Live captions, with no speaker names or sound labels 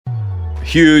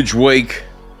Huge week.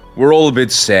 We're all a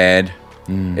bit sad.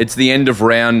 It's the end of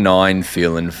round 9,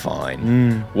 feeling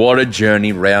fine. What a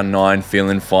journey round 9,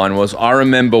 feeling fine was. I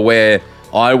remember where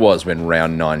I was when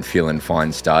round 9, feeling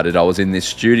fine started. I was in this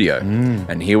studio.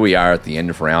 And here we are at the end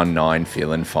of round 9,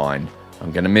 feeling fine.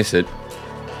 I'm going to miss it.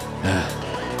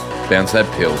 Bounce that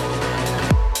pill.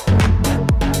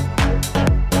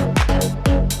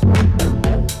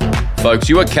 Folks,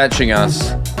 you are catching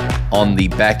us on the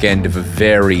back end of a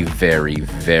very, very,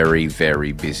 very,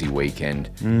 very busy weekend.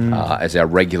 As our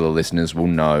regular listeners will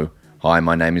know, hi,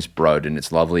 my name is Broden.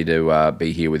 It's lovely to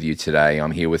be here with you today.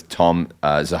 I'm here with Tom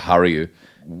Zahariu.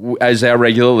 As our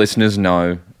regular listeners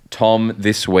know, Tom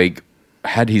this week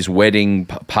had his wedding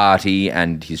party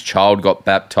and his child got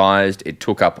baptized. It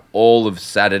took up all of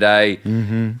Saturday.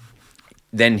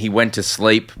 Then he went to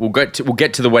sleep. We'll get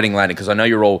to the wedding later because I know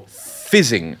you're all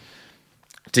fizzing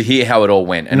to hear how it all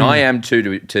went. And I am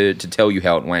too, to tell you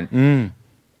how it went. And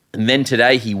then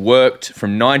today he worked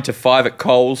from 9 to 5 at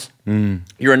Coles.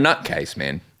 You're a nutcase,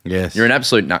 man. Yes. You're an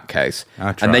absolute nutcase.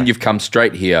 I try. And then you've come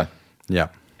straight here. Yeah.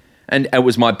 And it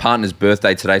was my partner's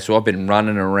birthday today, so I've been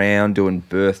running around doing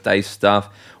birthday stuff.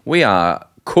 We are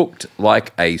cooked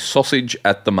like a sausage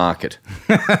at the market.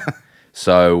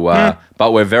 So,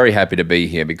 but we're very happy to be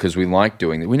here because we like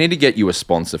doing it. We need to get you a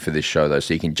sponsor for this show, though,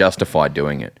 so you can justify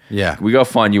doing it. Yeah. We got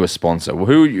to find you a sponsor. If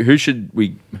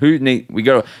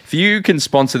you can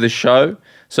sponsor this show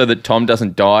so that Tom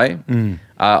doesn't die,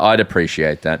 I'd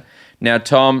appreciate that. Now,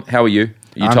 Tom, how are you?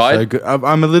 Are you tired? So good.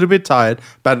 I'm a little bit tired,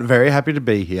 but very happy to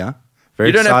be here. Very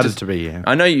excited to be here.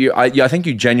 I know you. I think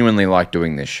you genuinely like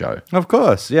doing this show. Of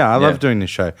course. Yeah, I love doing this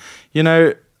show. You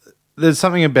know, there's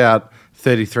something about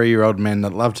 33-year-old men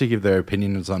that love to give their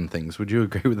opinions on things. Would you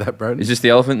agree with that, bro? Is this the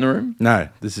elephant in the room? No,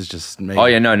 this is just me. Oh,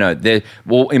 yeah, no.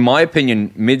 Well, in my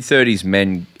opinion, mid-30s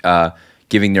men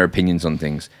giving their opinions on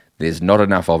things, there's not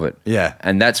enough of it. Yeah.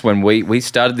 And that's when we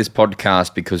started this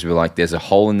podcast because we were like, there's a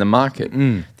hole in the market.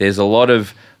 There's a lot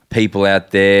of people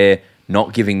out there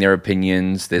not giving their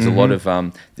opinions. There's a lot of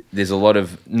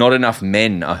not enough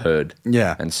men, I heard.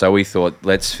 Yeah. And so we thought,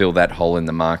 let's fill that hole in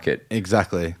the market.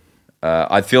 Exactly.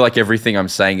 I feel like everything I'm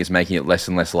saying is making it less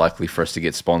and less likely for us to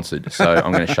get sponsored. So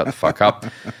I'm going to shut the fuck up.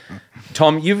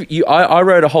 Tom, I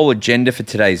wrote a whole agenda for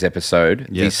today's episode.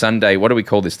 Yes. The Sunday, what do we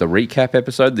call this? The recap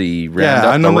episode, the roundup,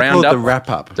 Yeah, I know the roundup, the wrap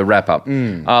up. the wrap up.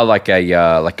 Like a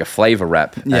Flayva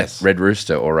wrap Yes. at Red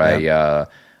Rooster or a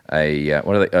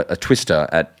Twister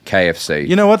at KFC.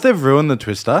 You know what? They've ruined the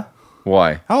Twister.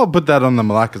 Why? I'll put that on the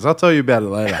Malakas. I'll tell you about it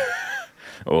later.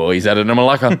 Oh, he's added a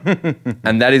Malacca.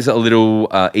 And that is a little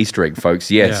Easter egg,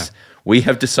 folks. Yes, we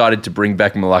have decided to bring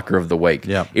back Malacca of the Week.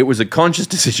 Yep. It was a conscious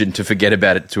decision to forget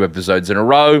about it 2 episodes in a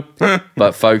row.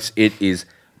 But, folks, it is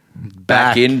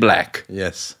back in black.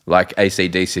 Yes. Like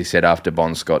AC/DC said after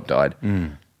Bon Scott died.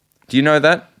 Do you know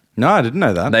that? No, I didn't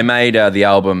know that. They made the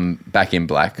album Back in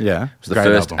Black. Yeah, It was the great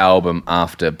first album. album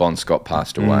after Bon Scott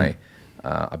passed away.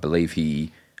 I believe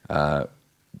he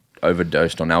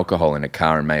overdosed on alcohol in a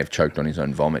car and may have choked on his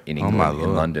own vomit in England, my Lord.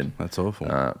 in London. That's awful.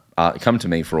 Come to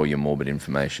me for all your morbid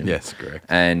information. Yes, correct.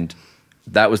 And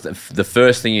that was the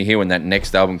first thing you hear when that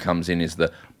next album comes in is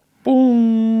the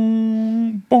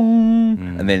boom,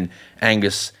 boom, and then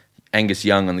Angus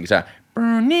Young on the guitar.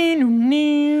 Then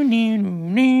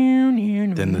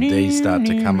the D's start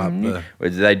to come up.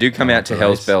 They do come out to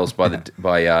Hell's bass. Bells by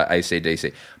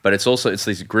AC/DC, but it's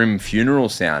this grim funeral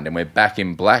sound, and we're back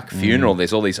in black funeral.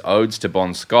 There's all these odes to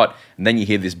Bon Scott, and then you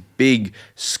hear this big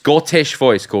Scottish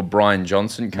voice called Brian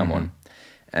Johnson come on,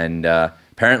 and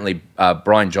apparently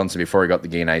Brian Johnson, before he got the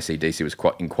gig in AC/DC, was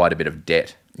in quite a bit of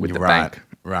debt with the bank.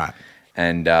 Right.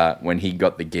 And when he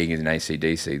got the gig in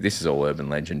AC/DC, this is all urban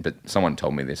legend, but someone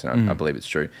told me this, and I believe it's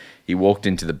true. He walked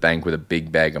into the bank with a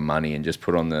big bag of money and just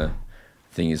put on the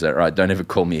thing. Is that right? Don't ever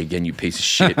call me again, you piece of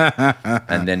shit.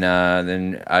 And then I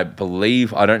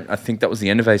think that was the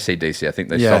end of AC/DC. I think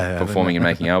they stopped performing and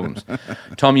making albums.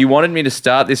 Tom, you wanted me to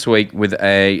start this week with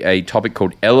a topic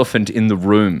called Elephant in the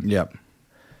Room. Yep.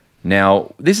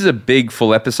 Now, this is a big,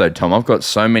 full episode, Tom. I've got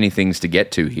so many things to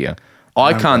get to here.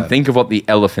 I can't think of what the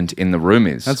elephant in the room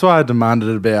is. That's why I demanded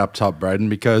it to be up top, Broden,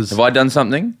 because... Have I done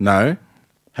something? No.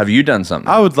 Have you done something?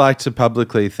 I would like to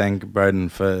publicly thank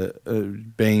Broden for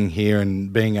being here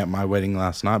and being at my wedding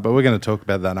last night, but we're going to talk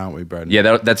about that, aren't we, Broden?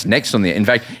 Yeah, that's next on the... In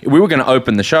fact, we were going to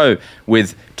open the show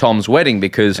with Tom's wedding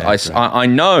because I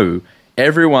know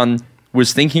everyone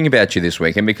was thinking about you this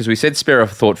weekend because we said spare a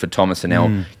thought for Thomas and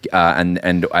Elle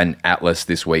and Atlas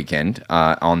this weekend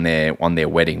on their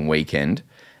wedding weekend.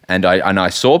 And I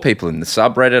saw people in the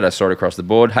subreddit. I saw it across the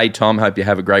board. Hey, Tom, hope you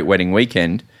have a great wedding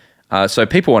weekend. So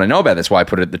people want to know about it. That's why I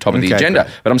put it at the top of the agenda.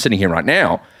 Great. But I'm sitting here right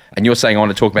now, And you're saying I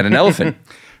want to talk about an elephant.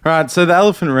 Right, so the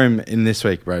elephant room in this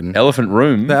week, Broden. Elephant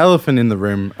room? The elephant in the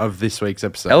room of this week's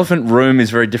episode. Elephant room is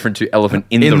very different to elephant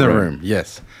in the room.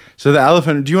 Yes. So the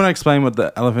elephant, do you want to explain what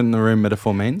the elephant in the room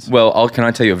metaphor means? Well, can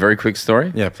I tell you a very quick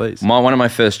story? Yeah, please. One of my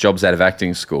first jobs out of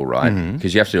acting school, right?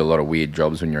 Because you have to do a lot of weird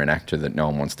jobs when you're an actor that no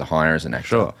one wants to hire as an actor.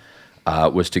 Sure.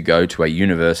 Was to go to a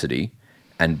university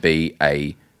and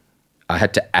I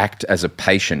had to act as a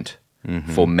patient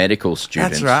for medical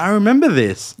students. That's right, I remember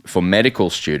this. For medical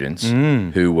students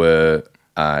who were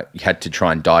had to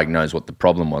try and diagnose what the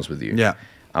problem was with you. Yeah.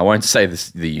 I won't say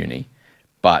the uni,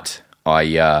 but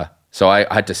I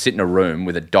had to sit in a room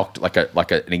with a doctor,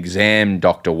 an exam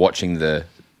doctor, watching the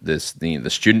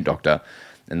student doctor,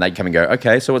 and they'd come and go,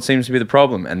 okay, so what seems to be the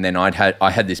problem? And then I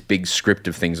had this big script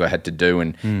of things I had to do,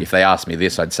 and if they asked me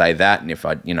this, I'd say that, and if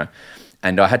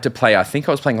and I had to play. I think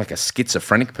I was playing like a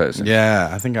schizophrenic person. Yeah,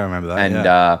 I think I remember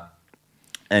that.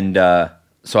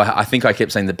 So I think I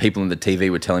kept saying that people on the TV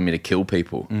were telling me to kill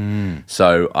people.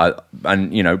 So I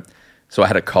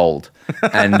had a cold,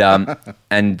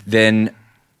 and then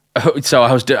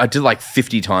I did like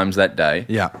 50 times that day.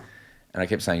 Yeah. And I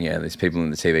kept saying, yeah, these people on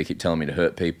the TV keep telling me to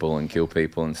hurt people and kill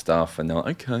people and stuff. And they're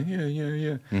like, okay,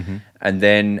 yeah. And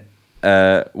then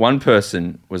one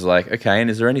person was like, okay, and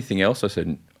is there anything else? I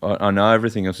said, I know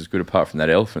everything else is good apart from that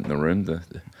elephant in the room.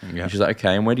 And she's like,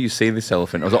 okay, and where do you see this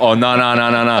elephant? I was like, oh,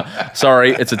 no.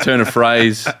 Sorry, it's a turn of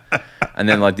phrase. And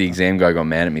then like the exam guy got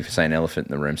mad at me for saying elephant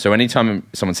in the room. So anytime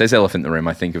someone says elephant in the room,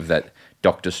 I think of that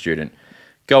doctor student.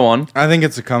 Go on. I think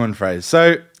it's a common phrase.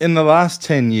 So in the last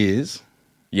 10 years...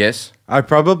 Yes? I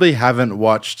probably haven't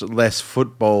watched less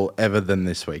football ever than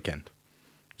this weekend.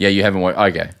 Yeah, you haven't watched...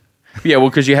 Okay. Yeah, well,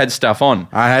 because you had stuff on.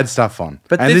 I had stuff on.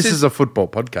 But this is a football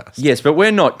podcast. Yes, but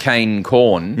we're not Kane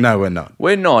Corn. No, we're not.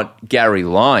 We're not Gary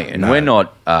Lyon. No. We're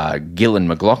not Gillan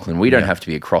McLaughlin. We don't have to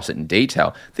be across it in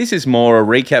detail. This is more a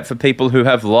recap for people who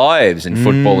have lives, and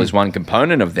football is one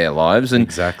component of their lives. And,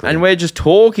 exactly. And we're just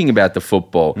talking about the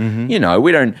football. You know,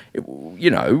 we don't...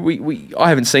 I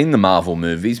haven't seen the Marvel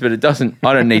movies, but I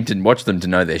don't need to watch them to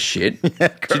know their shit. Yeah,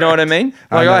 do you know what I mean?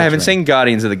 Like, I haven't seen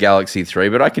Guardians of the Galaxy 3,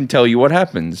 but I can tell you what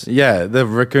happens. Yeah, the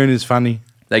raccoon is funny.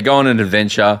 They go on an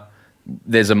adventure.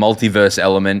 There's a multiverse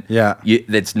element. Yeah.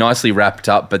 That's nicely wrapped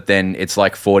up, but then it's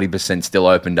like 40% still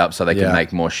opened up so they can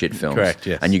make more shit films. Correct,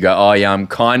 yes. And you go, oh yeah,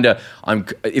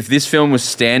 if this film was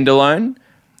standalone,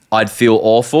 I'd feel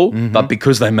awful, but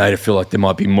because they made it feel like there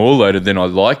might be more later, then I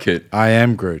like it. I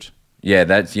am Groot. Yeah,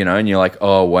 that's, and you're like,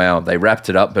 oh, wow, they wrapped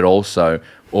it up, but also,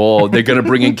 they're going to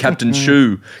bring in Captain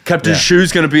Shoe. Captain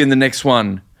Shoe's going to be in the next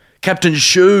one. Captain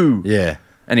Shoe. Yeah.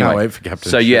 Anyway, can't wait for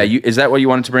Captain so Shoe. yeah, is that what you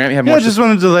wanted to bring up? I just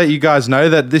wanted to let you guys know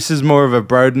that this is more of a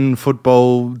Broden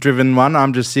football-driven one.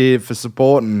 I'm just here for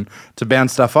support and to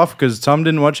bounce stuff off because Tom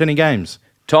didn't watch any games.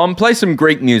 Tom, play some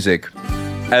Greek music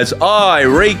as I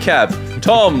recap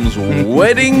Tom's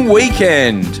wedding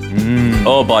weekend.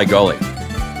 Oh, by golly.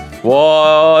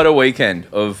 What a weekend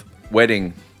of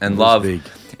wedding and love. Big.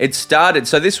 It started,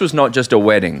 so this was not just a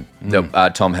wedding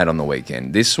that Tom had on the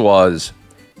weekend. This was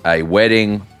a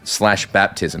wedding /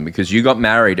 baptism because you got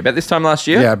married about this time last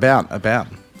year? Yeah, about.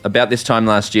 About this time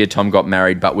last year, Tom got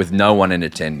married, but with no one in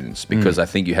attendance because I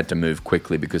think you had to move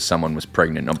quickly because someone was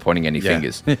pregnant. I'm pointing any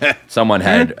fingers. Someone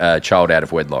had a child out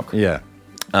of wedlock. Yeah.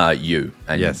 You.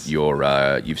 And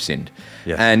you've sinned.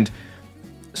 Yes. And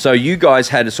so you guys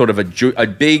had a sort of a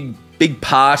big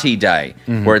party day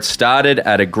where it started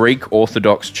at a Greek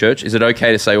Orthodox church. Is it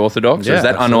okay to say Orthodox? Or is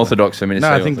that absolutely. unorthodox for me to say?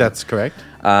 No, I think that's correct.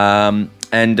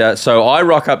 So I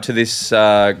rock up to this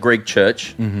Greek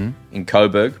church in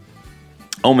Coburg.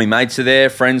 All my mates are there,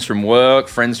 friends from work,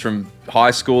 friends from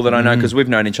high school that I know because we've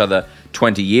known each other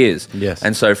 20 years. Yes.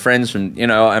 And so friends from,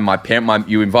 and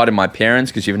you invited my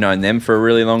parents because you've known them for a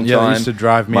really long time. Yeah, they used to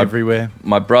drive me everywhere.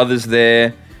 My brother's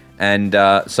there. And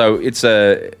so it's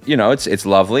it's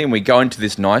lovely. And we go into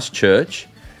this nice church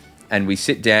and we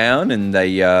sit down and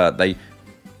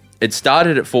it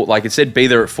started at 4, like it said, be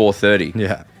there at 4:30.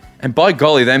 Yeah. And by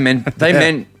golly, they meant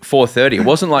 4:30. It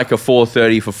wasn't like a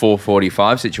 4:30 for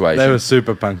 4:45 situation. They were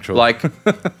super punctual. Like,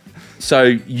 so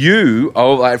at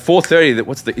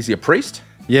 4:30, is he a priest?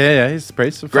 Yeah, he's a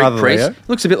priest. Greek Father priest. Leo.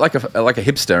 Looks a bit like a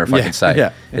hipster, if I can say.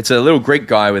 Yeah. It's a little Greek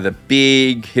guy with a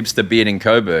big hipster beard in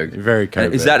Coburg. Very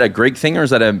Coburg. Is that a Greek thing or is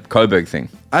that a Coburg thing?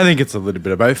 I think it's a little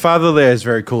bit of both. Father Leo is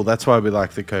very cool. That's why we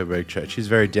like the Coburg Church. He's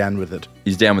very down with it.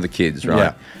 He's down with the kids, right?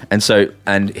 Yeah.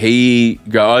 And he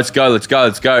goes, let's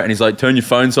go. And he's like, turn your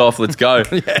phones off, let's go.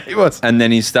 Yeah, he was. And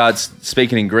then he starts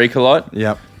speaking in Greek a lot.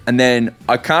 Yep. And then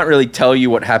I can't really tell you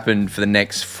what happened for the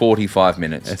next 45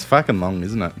 minutes. It's fucking long,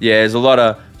 isn't it? Yeah, there's a lot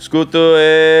of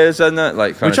skutu and that,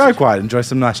 like kind Which I quite enjoy.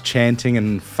 Some nice chanting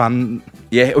and fun.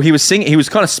 Yeah, he was singing. He was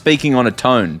kind of speaking on a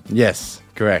tone, Yes,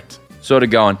 correct. sort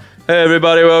of going, "Hey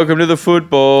everybody, welcome to the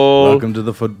football. Welcome to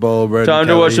the football, Brad Time and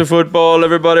to watch Kelly. the football.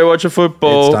 Everybody, watch the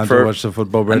football." It's time to watch the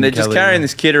football, Brad And they're and just Kelly. carrying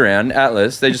this kid around,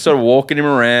 Atlas. They're just sort of walking him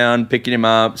around, picking him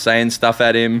up, saying stuff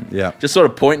at him. Yeah. Just sort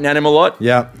of pointing at him a lot.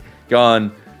 Yeah.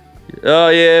 Going, "Oh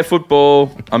yeah,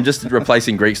 football." I'm just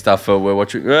replacing Greek stuff for we're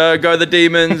watching. Go the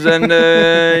demons, and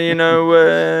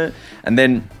and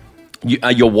then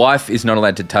your wife is not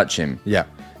allowed to touch him. Yeah.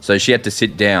 So she had to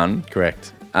sit down.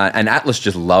 Correct. And Atlas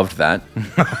just loved that.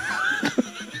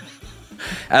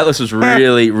 Atlas was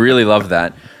really loved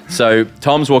that. So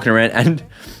Tom's walking around, and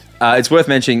it's worth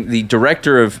mentioning the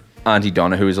director of Auntie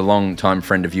Donna, who is a long-time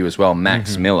friend of you as well,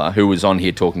 Max Miller, who was on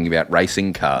here talking about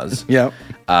racing cars. Yeah.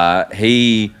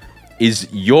 He is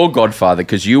your godfather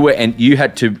because you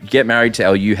had to get married to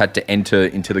Elle. You had to enter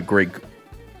into the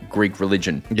Greek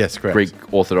religion. Yes, correct. Greek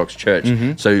Orthodox Church.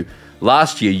 So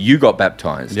last year you got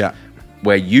baptized. Yeah.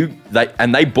 Where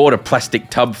they bought a plastic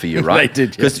tub for you, right? They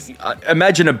did, yes. Because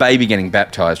imagine a baby getting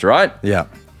baptized, right? Yeah.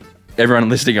 Everyone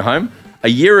listening at home. A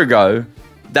year ago,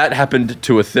 that happened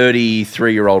to a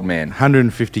 33-year-old man.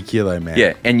 150 kilo man.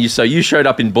 Yeah, and you showed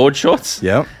up in board shorts.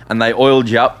 Yep. And they oiled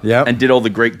you up. Yep. And did all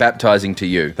the Greek baptizing to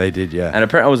you. They did, yeah. And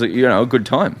apparently it was a good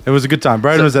time. It was a good time.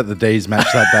 Braden was at the D's match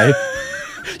that day.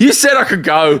 You said I could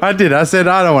go. I did. I said,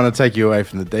 I don't want to take you away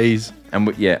from the D's. And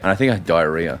and I think I had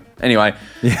diarrhea. Anyway,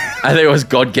 I think it was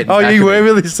God getting back you at were me.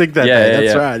 really sick that day.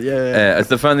 That's right. Yeah. It's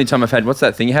the only time I've had, what's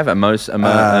that thing you have?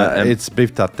 It's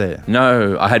beef tartare.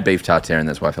 No, I had beef tartare and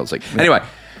that's why I felt sick. Anyway,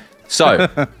 so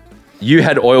you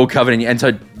had oil covered in you. And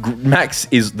so Max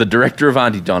is the director of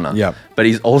Auntie Donna. Yep. But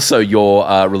he's also your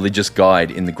religious guide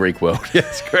in the Greek world.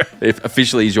 Yes, correct.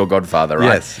 Officially, he's your godfather,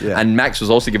 right? Yes, yeah. And Max was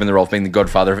also given the role of being the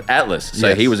godfather of Atlas. So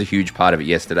Yes. he was a huge part of it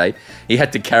yesterday. He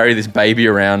had to carry this baby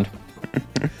around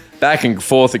back and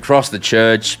forth across the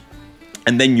church.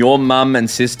 And then your mum and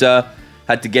sister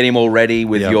had to get him all ready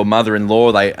with Yep. your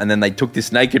mother-in-law. And then they took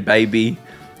this naked baby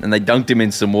and they dunked him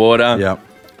in some water. Yep.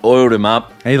 Oiled him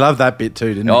up. He loved that bit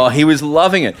too, didn't he? Oh, he was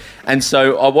loving it. And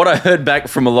so what I heard back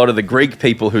from a lot of the Greek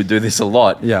people who do this a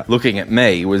lot, Yeah. looking at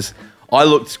me, was I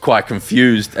looked quite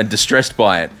confused and distressed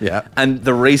by it. Yeah. And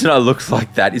the reason I looked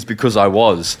like that is because I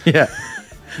was. Yeah.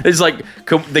 It's like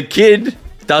the kid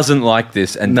doesn't like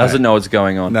this and No. doesn't know what's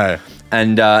going on. No.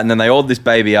 And then they oiled this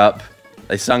baby up.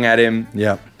 They sung at him.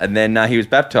 Yeah. And then he was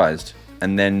baptized.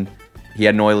 And then he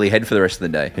had an oily head for the rest of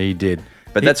the day. He did.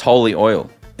 But that's holy oil.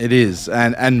 It is.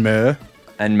 And myrrh.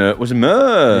 And myrrh. Was it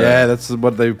myrrh? Yeah, that's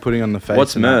what they were putting on the face.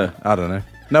 What's and myrrh? that. I don't know.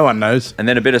 No one knows. And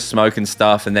then a bit of smoke and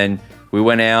stuff, and then we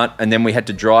went out, and then we had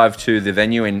to drive to the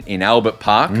venue in Albert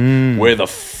Park, where the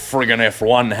friggin'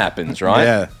 F1 happens, right?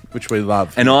 Yeah, which we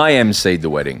love. And I emceed the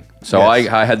wedding. So Yes.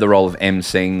 I had the role of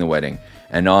emceeing the wedding.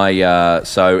 And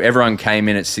so everyone came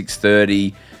in at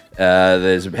 6:30.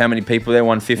 There's how many people there?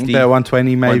 150? About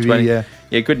 120 maybe, 120? yeah.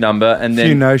 Yeah, good number. And A then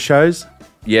few no-shows.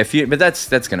 yeah, but that's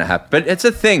going to happen. But it's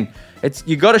a thing.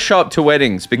 You got to show up to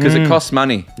weddings because it costs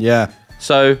money. Yeah.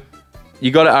 So you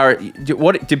got to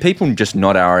what? Do people just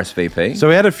not RSVP? So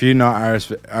we had a few not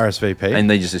RSVP. And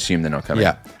they just assume they're not coming.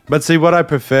 Yeah. But see, what I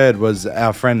preferred was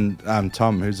our friend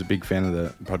Tom, who's a big fan of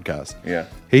the podcast. Yeah.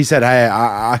 He said, hey,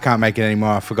 I can't make it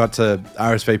anymore. I forgot to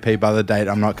RSVP by the date.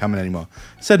 I'm not coming anymore.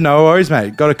 I said, no worries,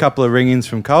 mate. Got a couple of ring-ins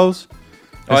from Coles.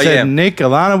 I said, Nick,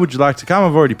 Alana, would you like to come?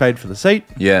 I've already paid for the seat.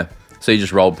 Yeah. So you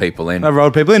just rolled people in. I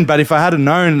rolled people in. But if I had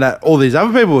known that all these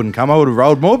other people wouldn't come, I would have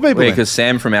rolled more people in. Because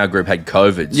Sam from our group had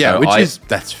COVID. Yeah, so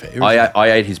that's fair. isn't I it?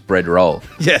 ate his bread roll.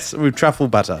 Yes, with truffle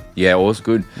butter. Yeah, it was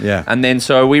good. Yeah. And then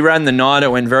so we ran the night. It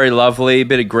went very lovely. A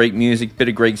bit of Greek music, bit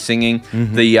of Greek singing.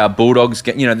 Mm-hmm. The Bulldogs,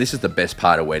 this is the best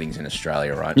part of weddings in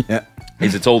Australia, right? Yeah.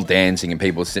 Is it's all dancing and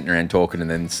people sitting around talking, and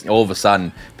then all of a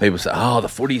sudden people say, "Oh, the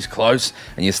footy's close,"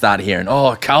 and you start hearing,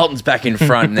 "Oh, Carlton's back in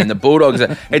front," and then the Bulldogs.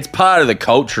 It's part of the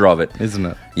culture of it, Isn't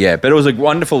it? Yeah, but it was a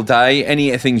wonderful day.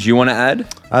 Any things you want to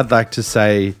add? I'd like to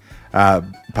say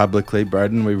publicly,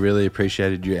 Broden, we really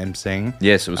appreciated you emceeing.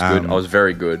 Yes, it was good. I was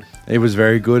very good. It was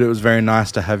very good. It was very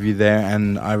nice to have you there,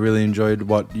 and I really enjoyed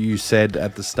what you said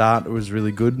at the start. It was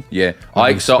really good. Yeah, When I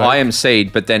you spoke.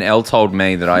 emceed, but then Elle told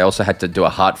me that I also had to do a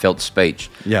heartfelt speech.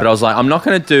 Yeah. But I was like, I'm not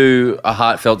going to do a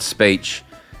heartfelt speech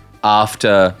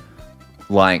after,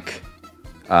 like,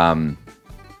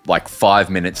 like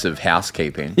 5 minutes of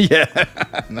housekeeping. Yeah.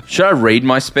 Should I read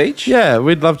my speech? Yeah,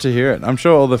 we'd love to hear it. I'm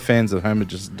sure all the fans at home would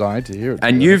just die to hear it.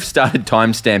 And you've started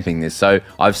timestamping this, so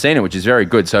I've seen it, which is very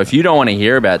good. So if you don't want to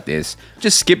hear about this,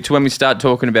 just skip to when we start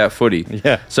talking about footy.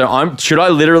 Yeah. So should I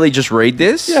literally just read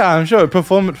this? Yeah, I'm sure.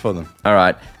 Perform it for them. All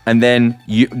right. And then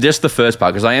just the first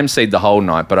part, because I emceed the whole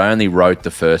night, but I only wrote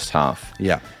the first half.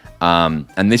 Yeah.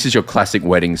 And this is your classic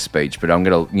wedding speech, but I'm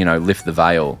going to, lift the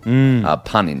veil,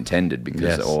 pun intended,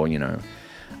 because, all right.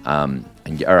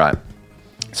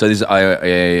 So this,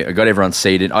 I got everyone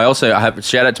seated. I have a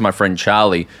shout out to my friend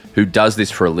Charlie, who does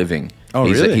this for a living. Oh,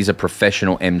 really? He's a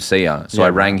professional MCer. So I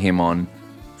rang him on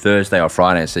Thursday or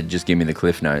Friday and said, just give me the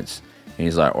cliff notes. And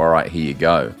he's like, all right, here you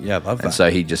go. Yeah, I love that. And so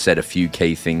he just said a few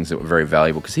key things that were very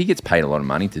valuable because he gets paid a lot of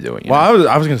money to do it. I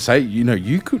was going to say, you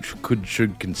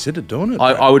should consider doing it.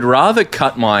 I would rather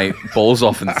cut my balls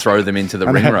off and throw them into the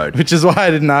ring road. Which is why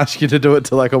I didn't ask you to do it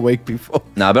till like a week before.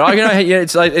 No, but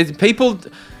it's like people.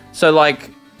 So like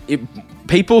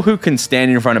people who can stand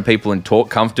in front of people and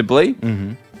talk comfortably,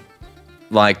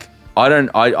 like. I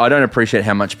don't appreciate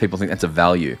how much people think that's a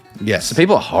value. Yes. So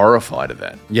people are horrified of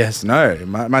that. Yes, no.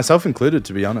 Myself included,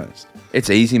 to be honest. It's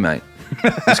easy, mate.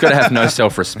 It's got to have no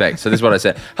self-respect. So this is what I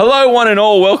said. Hello, one and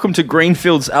all. Welcome to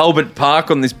Greenfield's Albert Park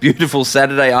on this beautiful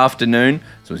Saturday afternoon.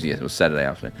 So it was Saturday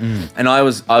afternoon. And I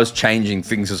was changing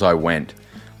things as I went.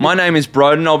 My name is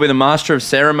Broden. I'll be the master of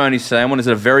ceremonies today. I want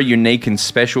to a very unique and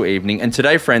special evening. And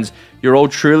today, friends, you're all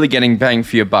truly getting bang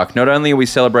for your buck. Not only are we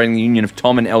celebrating the union of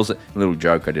Tom and Elza... A little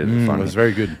joke I did. It was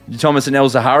very good. Thomas and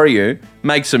Elza Hariu,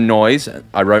 make some noise.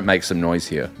 I wrote make some noise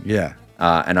here. Yeah.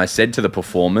 And I said to the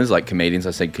performers, like comedians,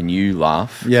 I said, can you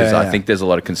laugh? Because I think there's a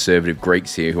lot of conservative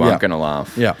Greeks here who aren't going to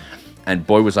laugh. Yeah. And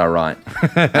boy, was I right.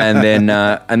 And then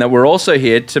that we're also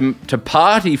here to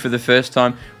party for the first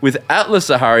time with Atlas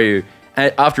Zahariu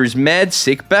after his mad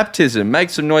sick baptism. Make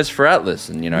some noise for Atlas.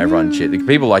 And, everyone cheered.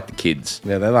 People like the kids.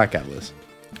 Yeah, they like Atlas.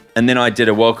 And then I did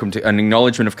an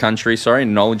acknowledgement of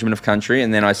country.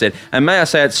 And then I said, and may I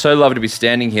say, it's so lovely to be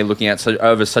standing here looking out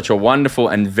over such a wonderful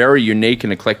and very unique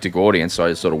and eclectic audience. So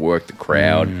I sort of worked the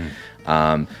crowd.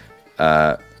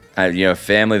 A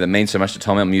family that means so much to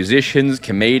Tom. Musicians,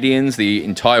 comedians, the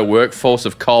entire workforce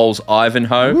of Coles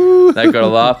Ivanhoe. They've got a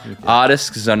laugh. Artists,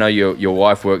 because I know your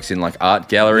wife works in like art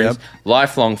galleries. Yep.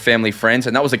 Lifelong family friends.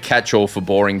 And that was a catch-all for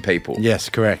boring people. Yes,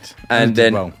 correct. And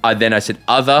then I said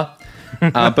other.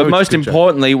 But most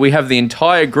importantly, we have the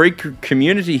entire Greek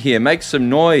community here. Make some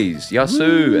noise,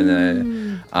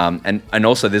 Yasu, and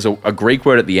also there's a Greek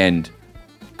word at the end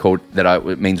called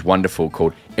it means wonderful,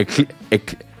 called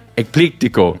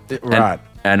ekpliktiko. Right.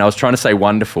 And I was trying to say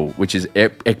wonderful, which is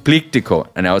ekpliktiko,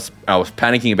 and I was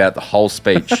panicking about the whole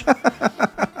speech.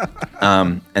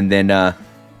 And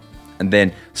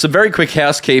then some very quick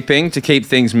housekeeping to keep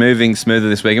things moving smoother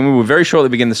this week. And we will very shortly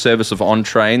begin the service of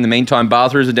entree. In the meantime,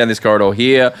 bathrooms are down this corridor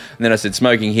here. And then I said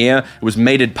smoking here. It was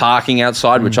metered parking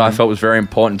outside, which I felt was very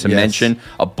important to mention.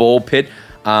 A ball pit.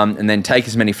 And then take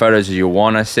as many photos as you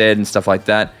want, I said, and stuff like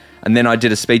that. And then I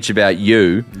did a speech about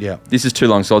you. Yeah. This is too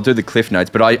long, so I'll do the cliff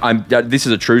notes. But this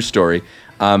is a true story.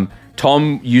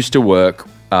 Tom used to work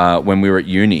when we were at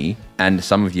uni, and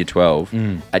some of Year 12,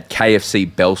 at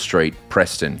KFC Bell Street,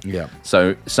 Preston. Yeah.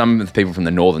 So some of the people from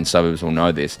the northern suburbs will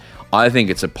know this. I think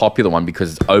it's a popular one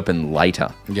because it's open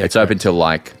later. Yeah, it's open till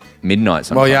like midnight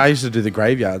sometimes. Well, yeah, I used to do the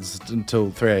graveyards until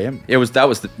 3 a.m.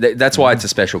 That's why it's a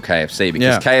special KFC,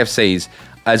 because KFCs,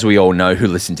 as we all know who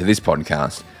listen to this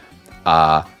podcast,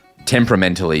 are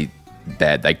temperamentally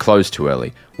bad. They close too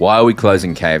early. Why are we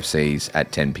closing KFCs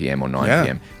at 10 p.m. or 9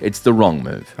 p.m.? It's the wrong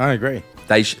move. I agree.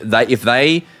 If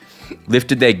they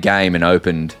lifted their game and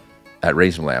opened at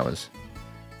reasonable hours,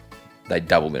 they'd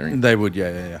double their income. They would,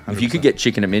 yeah. 100%. If you could get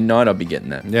chicken at midnight, I'd be getting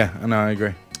that. Yeah, I know, I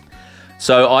agree.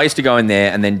 So I used to go in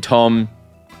there, and then Tom,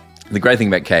 the great thing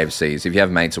about KFC is if you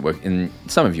have mates at work, and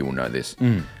some of you will know this,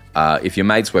 if your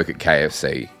mates work at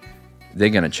KFC, they're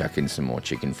going to chuck in some more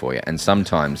chicken for you, and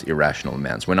sometimes irrational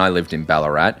amounts. When I lived in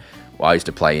Ballarat, I used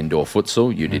to play indoor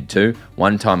futsal. You did too.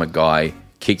 One time a guy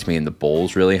kicked me in the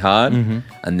balls really hard,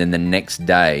 and then the next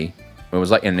day, it was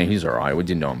like, and he's all right, we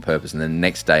didn't do it on purpose, and then the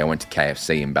next day I went to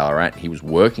KFC in Ballarat, he was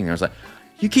working, and I was like,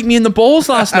 you kicked me in the balls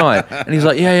last night? And he's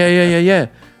like, yeah.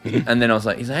 And then I was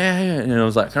like, yeah. And I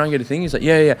was like, can I get a thing? He's like,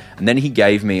 yeah. And then he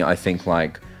gave me, I think,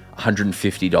 like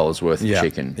 $150 worth of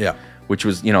chicken. Yeah. Which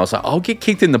was, I was like, I'll get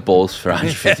kicked in the balls for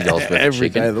 $150 worth of chicken. Every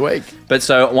day of the week. But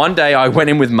so one day I went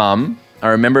in with Mum. I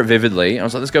remember it vividly. I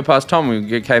was like, let's go past Tom. We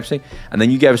get KFC. And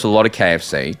then you gave us a lot of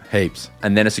KFC. Heaps.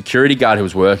 And then a security guard who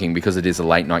was working, because it is a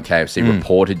late night KFC,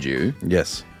 reported you.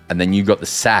 Yes. And then you got the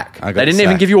sack. They didn't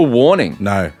even give you a warning.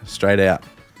 No, straight out.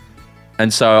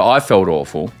 And so I felt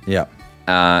awful. Yeah.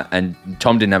 And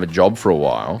Tom didn't have a job for a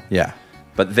while. Yeah.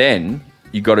 But then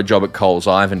you got a job at Coles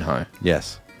Ivanhoe.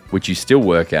 Yes. Which you still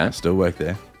work at. Still work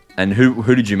there. And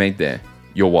who did you meet there?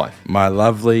 Your wife. My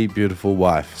lovely, beautiful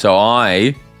wife. So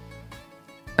I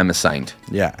am a saint.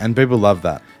 Yeah, and people love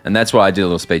that. And that's why I did a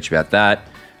little speech about that.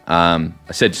 I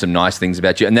said some nice things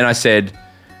about you. And then I said,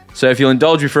 so if you'll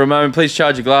indulge me for a moment, please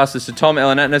charge your glasses to Tom,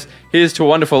 Ellen, Atnas. Here's to a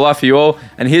wonderful life for you all.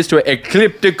 And here's to an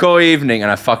ecliptical evening.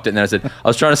 And I fucked it. And then I said, I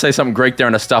was trying to say something Greek there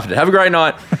and I stuffed it. Have a great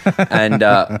night. And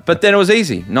but then it was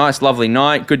easy. Nice, lovely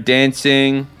night. Good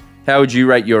dancing. How would you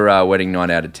rate your wedding night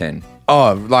out of 10?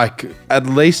 Oh, like at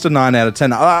least a 9 out of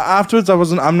 10. Afterwards,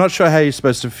 I'm not sure how you're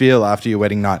supposed to feel after your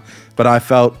wedding night, but I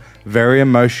felt very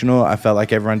emotional. I felt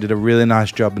like everyone did a really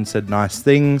nice job and said nice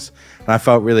things, and I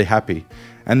felt really happy.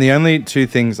 And the only two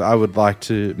things I would like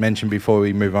to mention before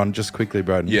we move on, just quickly,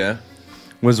 Broden. Yeah.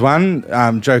 Was one,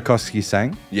 Joe Koski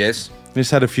sang. Yes.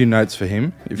 Just had a few notes for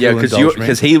him. Yeah,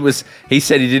 because he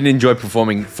said he didn't enjoy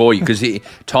performing for you because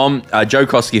Joe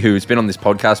Koski, who's been on this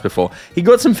podcast before, he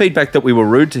got some feedback that we were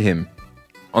rude to him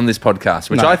on this podcast,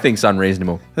 which I think is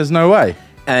unreasonable. There's no way.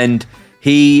 And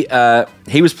he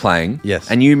was playing, yes,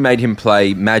 and you made him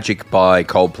play "Magic" by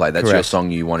Coldplay. That's correct. your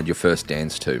song you wanted your first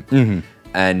dance to,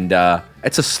 and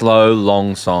it's a slow,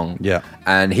 long song. Yeah,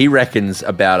 and he reckons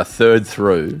about a third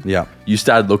through, you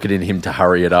started looking at him to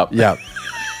hurry it up. Yeah.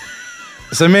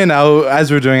 So me and Al, as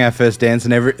we were doing our first dance,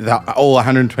 and all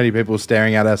 120 people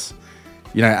staring at us,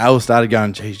 you know, Al started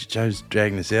going, geez, Joe's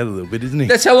dragging us out a little bit, isn't he?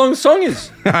 That's how long the song is.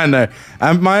 I know.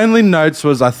 My only notes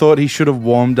was I thought he should have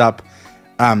warmed up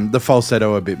the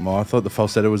falsetto a bit more. I thought the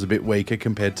falsetto was a bit weaker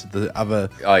compared to the other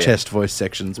chest voice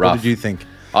sections. Rough. What did you think?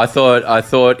 I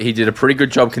thought he did a pretty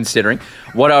good job considering.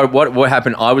 What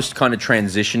happened, I was kind of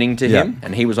transitioning to him,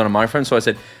 and he was on a microphone, so I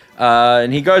said,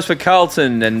 and he goes for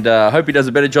Carlton, and hope he does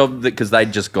a better job because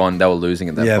they'd just gone. They were losing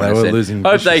at that point. Yeah, they were losing.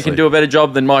 Hope they can do a better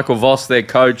job than Michael Voss, their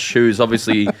coach, who's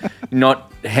obviously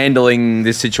not handling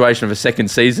this situation of a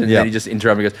second season. And he just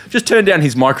interrupted and goes, just turn down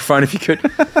his microphone if you could.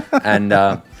 And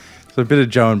so a bit of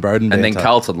Joe and Broden. And then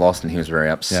Carlton lost, and he was very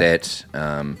upset.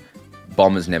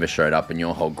 Bombers never showed up, and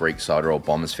your whole Greek side are all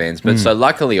Bombers fans. But so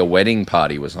luckily a wedding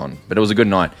party was on. But it was a good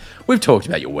night. We've talked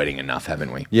about your wedding enough,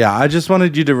 haven't we? Yeah, I just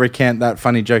wanted you to recant that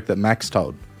funny joke that Max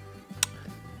told.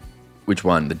 Which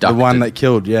one? The duck. The one that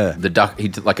killed, yeah. The duck.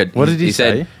 What did he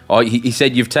say? He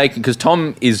said you've taken, because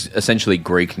Tom is essentially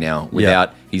Greek now.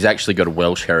 He's actually got a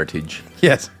Welsh heritage.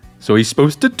 Yes. So he's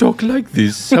supposed to talk like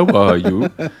this. How are you?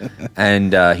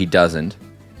 And he doesn't.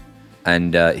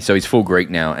 And so he's full Greek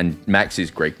now, and Max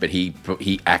is Greek, but he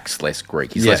acts less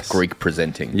Greek. He's less Greek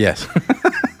presenting. Yes.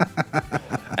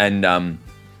 And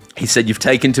he said, you've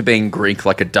taken to being Greek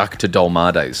like a duck to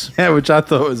Dolmades. Yeah, which I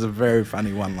thought was a very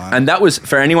funny one line. And that was,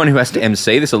 for anyone who has to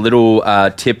MC, this a little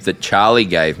tip that Charlie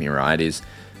gave me, right, is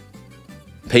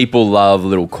people love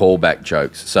little callback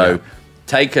jokes. So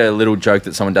take a little joke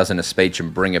that someone does in a speech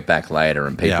and bring it back later,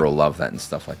 and people will love that and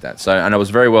stuff like that. So, and I was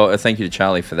very well, thank you to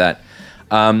Charlie for that.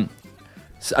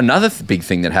 So another big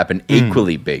thing that happened,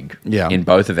 equally big in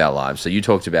both of our lives. So you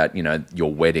talked about,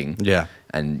 your wedding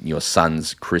and your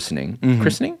son's christening.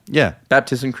 Christening? Yeah.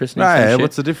 Baptism, christening. No,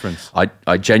 what's the difference?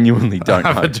 I genuinely don't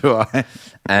know. Do I?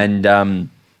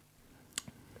 And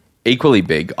equally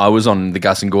big, I was on the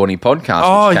Gus and Gorney podcast.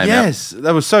 Oh, which came yes.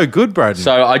 That was so good, Broden.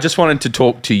 So I just wanted to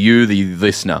talk to you, the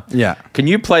listener. Yeah. Can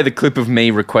you play the clip of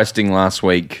me requesting last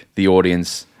week, the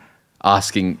audience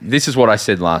asking, this is what I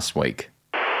said last week.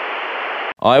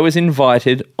 I was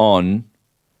invited on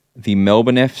the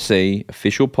Melbourne FC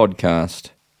official podcast,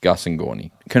 Gus and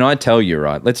Gorney. Can I tell you,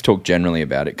 right, let's talk generally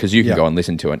about it, because you can go and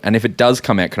listen to it. And if it does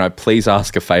come out, can I please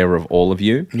ask a favour of all of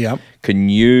you? Yeah. Can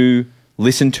you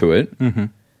listen to it and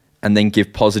then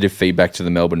give positive feedback to the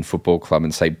Melbourne Football Club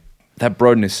and say, that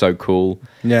Broden is so cool.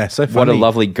 Yeah, so funny. What a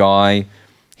lovely guy.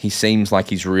 He seems like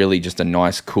he's really just a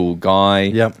nice, cool guy.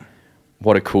 Yep.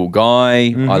 What a cool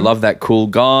guy. I love that cool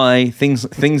guy. Things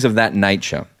of that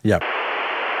nature. Yep.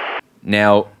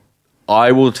 Now,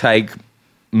 I will take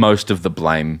most of the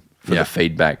blame for the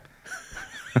feedback.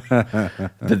 But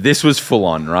this was full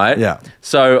on, right? Yeah.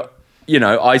 So,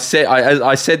 I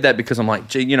said that because I'm like,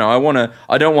 gee,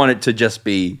 I don't want it to just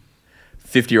be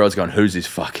 50-year-olds going, who's this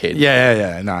fuckhead?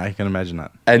 Yeah. No, I can imagine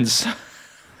that. And so,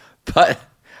 but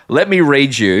let me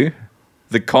read you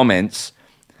the comments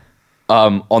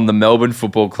on the Melbourne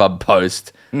Football Club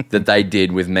post that they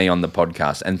did with me on the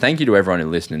podcast. And thank you to everyone who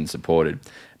listened and supported.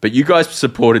 But you guys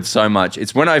supported so much.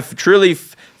 It's when I've truly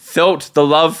felt the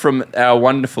love from our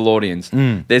wonderful audience.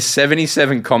 There's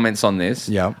 77 comments on this.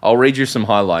 Yeah. I'll read you some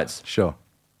highlights. Sure.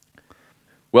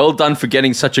 Well done for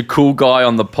getting such a cool guy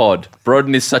on the pod.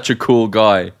 Broden is such a cool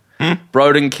guy.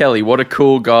 Broden Kelly, what a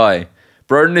cool guy.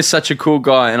 Broden is such a cool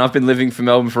guy, and I've been living for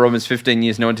Melbourne for almost 15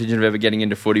 years. No intention of ever getting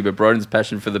into footy, but Broden's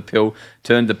passion for the pill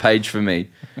turned the page for me.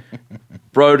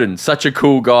 Broden, such a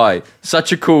cool guy.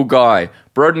 Such a cool guy.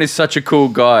 Broden is such a cool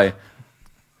guy.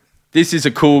 This is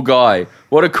a cool guy.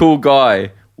 What a cool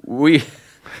guy.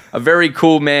 A very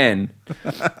cool man.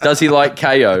 Does he like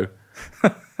KO?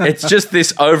 It's just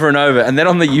this over and over. And then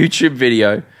on the YouTube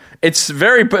video, it's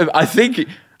very, I think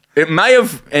it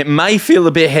may feel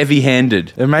a bit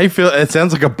heavy-handed. It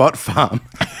sounds like a bot farm.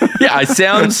 Yeah, it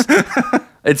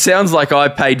sounds like I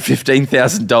paid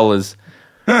 $15,000.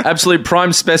 Absolute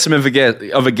prime specimen of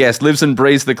a guest. Lives and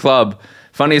breathes the club.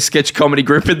 Funniest sketch comedy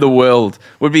group in the world.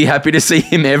 Would be happy to see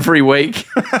him every week.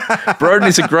 Broden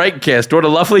is a great guest. What a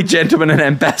lovely gentleman and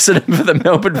ambassador for the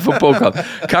Melbourne Football Club.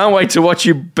 Can't wait to watch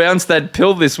you bounce that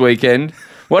pill this weekend.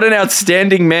 What an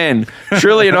outstanding man.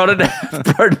 Truly an honour to have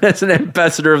Broden as an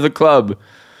ambassador of the club.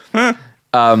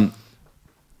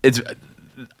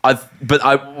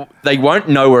 They won't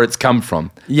know where it's come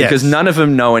from. Yes. Because none of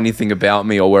them know anything about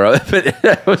me or where but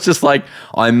it was just like,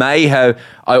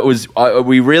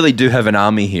 we really do have an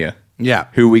army here. Yeah.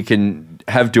 Who we can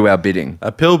have do our bidding.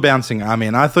 A pill bouncing army.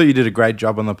 And I thought you did a great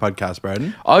job on the podcast,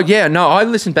 Broden. Oh, yeah. No, I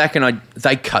listened back and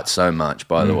they cut so much,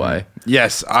 by the way.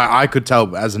 Yes, I could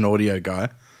tell as an audio guy.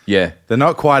 Yeah. They're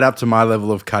not quite up to my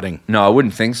level of cutting. No, I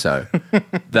wouldn't think so.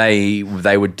 They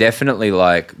were definitely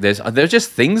like, there's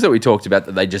just things that we talked about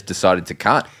that they just decided to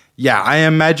cut. Yeah, I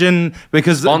imagine,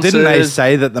 because Sponsors. didn't they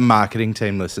say that the marketing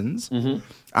team listens? Mm-hmm.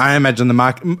 I imagine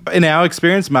in our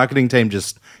experience, marketing team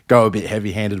just go a bit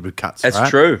heavy-handed with cuts. That's right?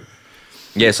 true.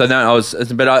 Yeah, so no, I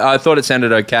thought it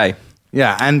sounded okay.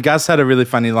 Yeah, and Gus had a really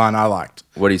funny line I liked.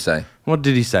 What did he say? What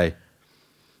did he say?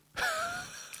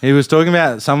 He was talking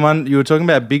about you were talking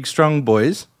about big, strong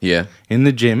boys. Yeah. In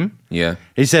the gym. Yeah.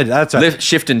 He said, that's right.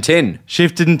 Shift and tin.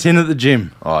 Shifted and tin at the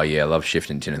gym. Oh, yeah, I love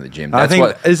shift and tin at the gym.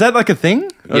 Is that like a thing?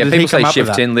 Or Yeah, did people he come say up with shift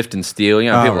that? tin, lift and steel.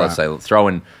 You know, people right. say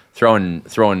throwing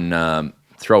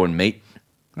meat.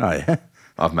 Oh, yeah.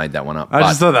 I've made that one up. I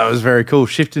just thought that was very cool.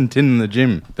 Shift and tin in the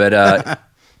gym. But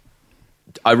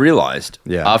I realised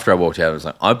after I walked out, I was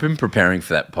like, I've been preparing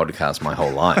for that podcast my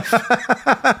whole life.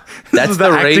 That's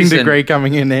the acting degree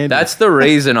coming in handy. That's the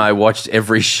reason I watched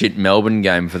every shit Melbourne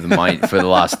game for the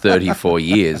last 34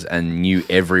 years and knew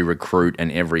every recruit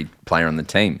and every player on the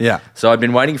team. Yeah. So I've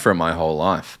been waiting for it my whole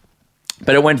life.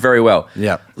 But it went very well.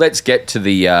 Yeah. Let's get to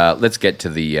the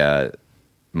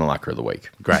Malacca of the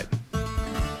week. Great.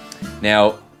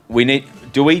 Now, who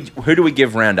do we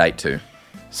give round 8 to?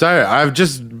 So I've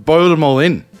just boiled them all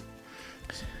in.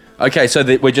 Okay, so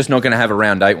we're just not going to have a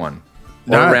round 8 one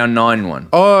or a round 9 one.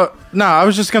 Oh no, I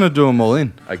was just going to do them all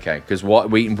in. Okay, because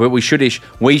we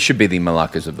should be the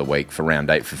Malaccas of the week for round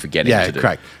 8 for forgetting to do. Yeah,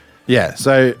 correct. Yeah,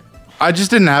 so I just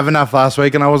didn't have enough last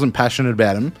week, and I wasn't passionate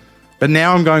about them. But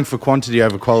now I'm going for quantity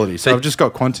over quality. So I've just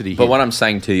got quantity here. But what I'm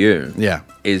saying to you,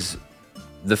 is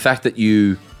the fact that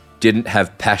you didn't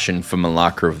have passion for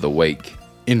Malacca of the week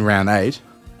in round 8.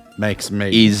 Makes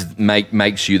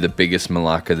you the biggest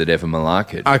Malacca that ever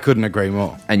Malaccaed. I couldn't agree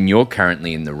more. And you're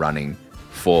currently in the running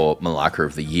for Malacca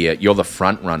of the year. You're the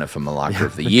front runner for Malacca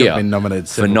of the year. I've been nominated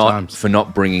several times. For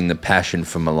not bringing the passion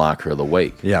for Malacca of the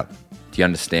week. Yeah. Do you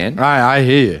understand? I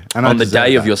hear you. And on the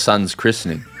day of your son's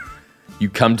christening, you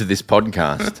come to this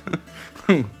podcast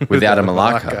without a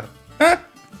Malacca.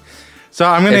 So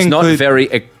I'm going to include... It's not very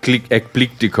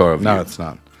eclectico of you. No, it's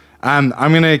not. I'm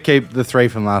going to keep the 3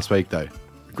 from last week, though.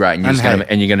 Great,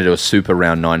 and you're going to do a super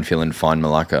round 9 feeling fine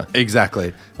Malacca.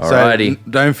 Exactly. Alrighty. So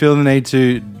don't feel the need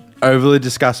to overly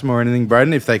discuss them or anything,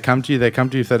 Broden. If they come to you, they come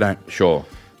to you. If they don't. Sure.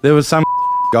 There was some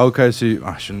Gold Coast who...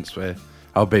 I shouldn't swear.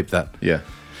 I'll beep that. Yeah.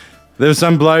 There was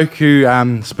some bloke who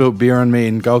spilt beer on me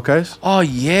in Gold Coast. Oh,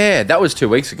 yeah. That was 2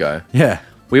 weeks ago. Yeah.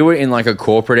 We were in like a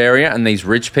corporate area and these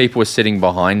rich people were sitting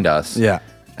behind us. Yeah.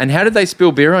 And how did they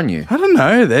spill beer on you? I don't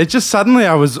know. They just suddenly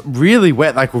I was really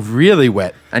wet, like really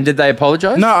wet. And did they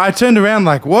apologize? No, I turned around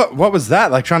like, what was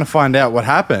that? Like trying to find out what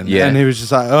happened. Yeah. And he was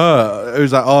just like,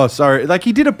 oh, sorry. Like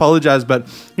he did apologize, but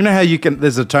you know how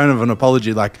there's a tone of an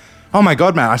apology like, oh my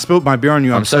God, man, I spilled my beer on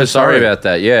you. I'm so sorry about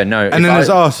that. Yeah, no. And then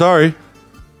there's, sorry.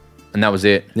 And that was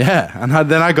it. Yeah. And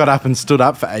then I got up and stood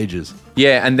up for ages.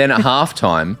 Yeah. And then at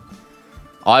halftime,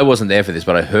 I wasn't there for this,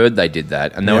 but I heard they did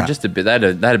that, and they were just a bit. They had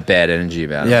a bad energy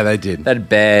about it. Yeah, they did. They had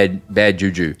bad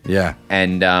juju. Yeah,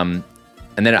 and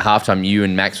then at halftime, you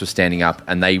and Max were standing up,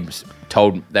 and they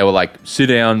were like, "Sit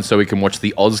down, so we can watch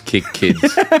the Oz Kick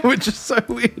kids," which is so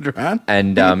weird, right?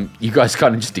 And you guys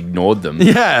kind of just ignored them.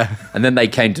 Yeah, and then they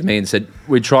came to me and said,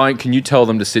 "We're trying. Can you tell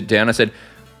them to sit down?" I said,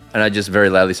 And I just very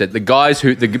loudly said,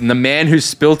 the man who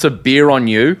spilt a beer on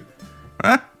you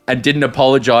and didn't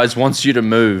apologize wants you to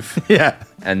move. Yeah.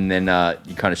 And then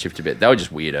you kind of shift a bit. They were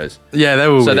just weirdos. Yeah, they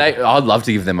were. So I'd love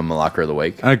to give them a Malacca of the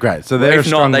week. Oh, great. So they're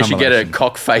If not, they should get a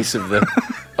cock face of the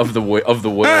of the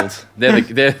world. Yeah.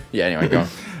 Anyway, go on.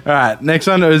 All right. Next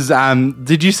one was.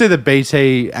 Did you see the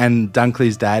BT and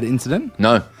Dunkley's dad incident?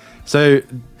 No. So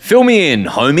Fill me in,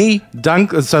 homie.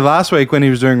 So last week when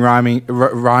he was doing roaming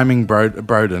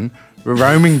Broden,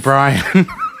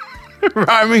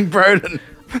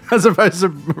 as opposed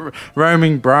to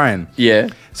roaming Brian. Yeah.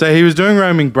 So he was doing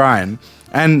roaming Brian,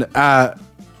 and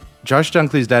Josh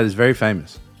Dunkley's dad is very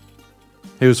famous.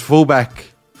 He was fullback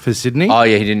for Sydney. Oh,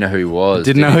 yeah, he didn't know who he was.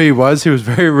 Didn't know who he was. He was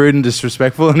very rude and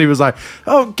disrespectful, and he was like,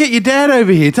 "Oh, get your dad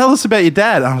over here. Tell us about your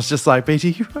dad." And I was just like, "BT,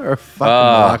 you are a fucking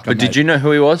Malacca, But did you know who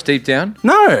he was deep down?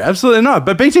 No, absolutely not.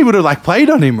 But BT would have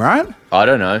played on him, right? I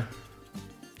don't know.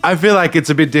 I feel like it's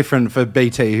a bit different for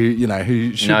BT,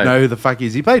 who should know who the fuck he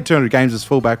is. He played 200 games as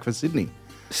fullback for Sydney.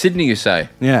 Sydney, you say?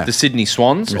 Yeah. The Sydney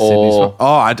Swans, Oh,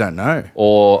 I don't know.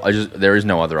 Or there is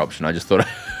no other option. I just thought.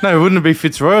 No, wouldn't it be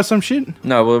Fitzroy or some shit?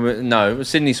 No.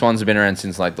 Sydney Swans have been around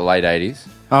since the late 80s.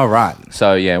 Oh, right.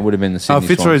 So yeah, it would have been the Sydney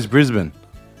Swans. Fitzroy's Brisbane.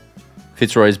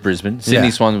 Fitzroy's Brisbane.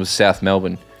 Sydney Swans was South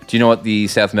Melbourne. Do you know what the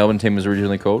South Melbourne team was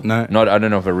originally called? No. I don't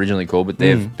know if originally called, but they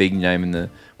have big name in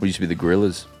what used to be the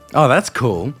Gorillas. Oh, that's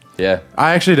cool. Yeah.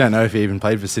 I actually don't know if he even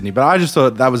played for Sydney, but I just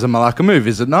thought that was a Malacca move,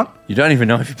 is it not? You don't even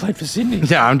know if he played for Sydney.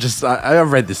 Yeah, I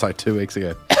read this 2 weeks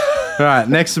ago. All right,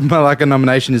 next Malacca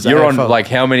nomination is You're AFL. on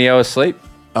how many hours sleep?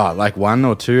 Oh, 1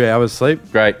 or 2 hours sleep.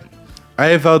 Great.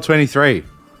 AFL 23.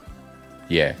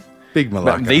 Yeah. Big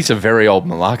Malacca. These are very old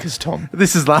Malaccas, Tom.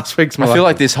 This is last week's Malacca. I feel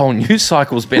like this whole news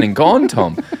cycle's been and gone,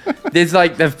 Tom. There's the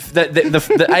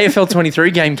AFL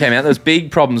 23 game came out. There was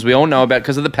big problems we all know about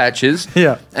because of the patches.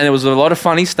 Yeah. And there was a lot of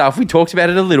funny stuff. We talked about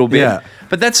it a little bit. Yeah.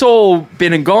 But that's all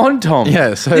been and gone, Tom.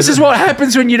 Yeah. So this is what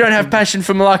happens when you don't have passion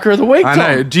for Malacca of the week, Tom.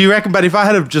 I know. Do you reckon? But if I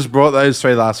had have just brought those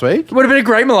 3 last week, It would have been a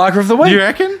great Malacca of the week. do you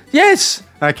reckon? Yes.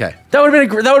 Okay. That would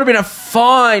have been a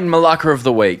fine Malacca of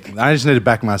the week. I just need to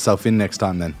back myself in next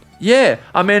time then. Yeah.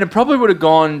 I mean, it probably would have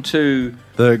gone to...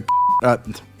 The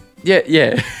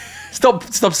Yeah. Stop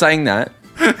saying that.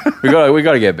 We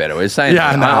got to get better. We're saying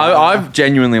Yeah, that. I know. I've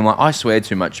genuinely I swear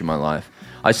too much in my life.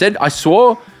 I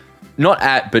swore not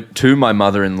at but to my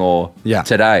mother-in-law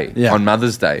today on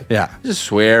Mother's Day. Yeah. Just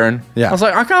swearing. Yeah. I was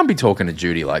like, I can't be talking to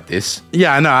Judy like this.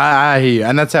 Yeah, no, I hear you,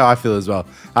 and that's how I feel as well.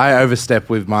 I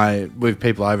overstep with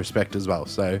people I respect as well.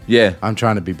 So Yeah. I'm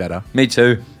trying to be better. Me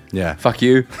too. Yeah. Fuck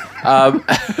you.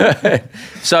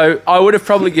 So I would have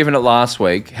probably given it last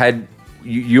week had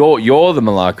you're the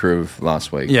Malacca of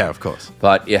last week. Yeah, of course.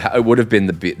 But yeah, it would have been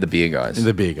the beer guys.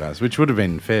 The beer guys, which would have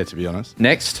been fair, to be honest.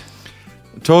 Next.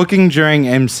 Talking during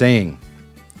MCing.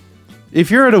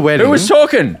 If you're at a wedding... Who was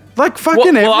talking? Like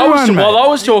fucking everyone, mate. While I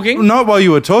was talking. Not while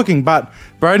you were talking, but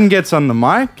Broden gets on the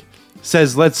mic,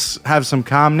 says, let's have some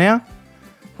calm now.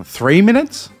 3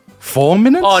 minutes? 4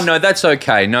 minutes? Oh, no, that's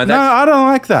okay. No, I don't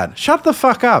like that. Shut the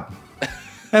fuck up.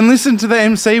 And listen to the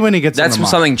MC when he gets on the mic. That's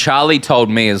something Charlie told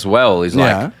me as well. He's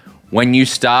like, when you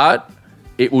start,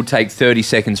 it will take 30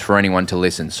 seconds for anyone to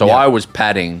listen. So I was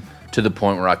padding to the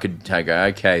point where I could go,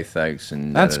 okay, thanks.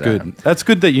 And that's good. That's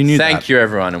good that you knew that. Thank you,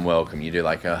 everyone, and welcome. You do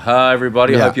hi,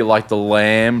 everybody. I hope you like the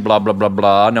lamb, blah, blah, blah,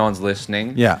 blah. No one's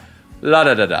listening. Yeah. La,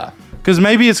 da, da, da. Because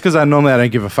maybe it's because I don't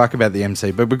give a fuck about the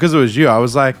MC, but because it was you, I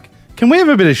was like, can we have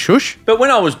a bit of shush? But when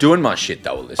I was doing my shit,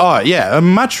 they were listening. Oh, yeah,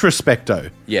 much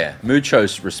respecto. Yeah,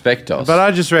 muchos respectos. But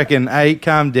I just reckon, hey,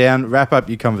 calm down, wrap up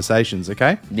your conversations,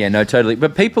 okay? Yeah, no, totally.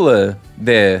 But people are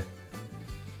there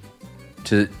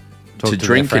to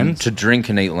drink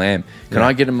and eat lamb. Can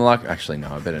I get them Actually, no,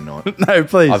 I better not. No,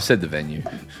 please. I've said the venue.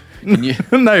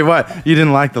 No, what? You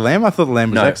didn't like the lamb? I thought the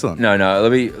lamb was excellent. No.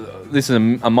 This is a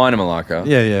minor Malacca.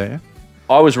 Yeah.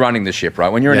 I was running the ship, right?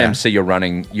 When you're an MC, you're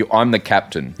running. I'm the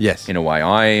captain. Yes. In a way,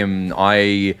 I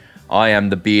am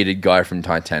the bearded guy from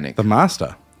Titanic. The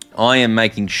master. I am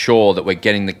making sure that we're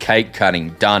getting the cake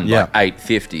cutting done by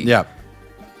 8:50. Yeah.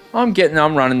 I'm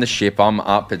running the ship. I'm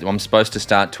up. I'm supposed to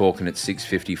start talking at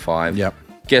 6:55. Yep.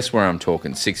 Guess where I'm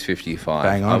talking? 6:55.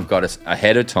 Bang on. I've got us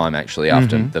ahead of time actually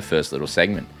after the first little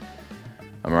segment.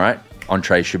 Am I right?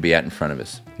 Entrees should be out in front of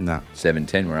us. No.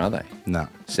 7:10. Where are they? No.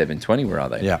 7:20. Where are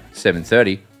they? Yeah.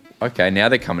 7:30. Okay, now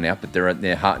they're coming out, but they're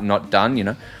not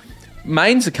done.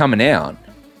 Mains are coming out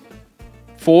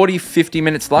 40, 50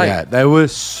 minutes late. Yeah, they were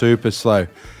super slow.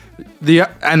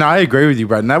 And I agree with you,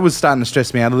 Brad. And that was starting to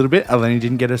stress me out a little bit. Eleni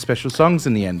didn't get her special songs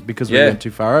in the end because we went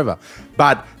too far over.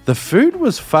 But the food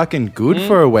was fucking good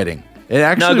for a wedding. It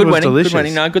actually good was wedding, delicious. good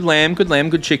wedding. No, good lamb,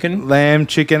 good chicken. Lamb,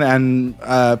 chicken, and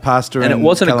pasta. And it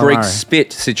wasn't calamari. a Greek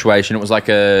spit situation. It was like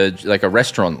a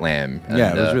restaurant lamb. And,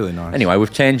 Yeah, it was really nice. Anyway, we've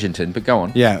tangented, but go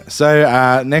on. Yeah.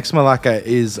 So next Malacca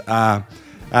is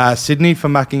Sydney for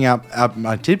mucking up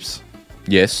my tips.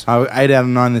 Yes. 8 out of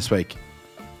 9 this week.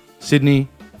 Sydney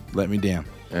let me down.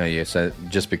 Yeah, so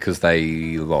just because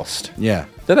they lost. Yeah.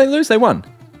 Did they lose? They won.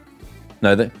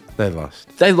 No, They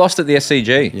lost. they lost at the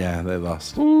SCG. Yeah, they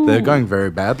lost. They're going very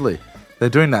badly. They're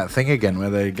doing that thing again where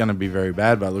they're going to be very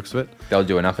bad by the looks of it. They'll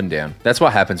do an up and down. That's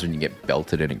what happens when you get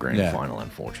belted in a grand Yeah. final,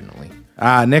 unfortunately.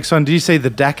 Next one. Do you see the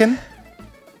Dakin?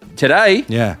 Today?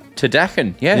 Yeah. To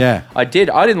Dakin, yeah. Yeah. I did.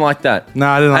 I didn't like that. No,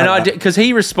 I didn't like and that. I did, because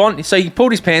he responded, so he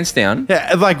pulled his pants down.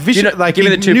 Yeah, like vicious. You know, like give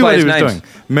me he the two knew what he players' was names.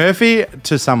 doing. Murphy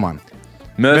to someone.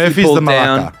 Murphy Murphy's pulled the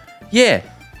down. Malacca. Yeah.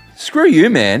 Screw you,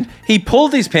 man. He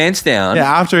pulled his pants down.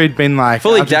 Yeah, after he'd been like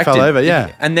Fully after he dacked fell him. over.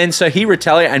 Yeah. And then so he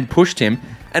retaliated and pushed him.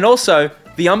 And also,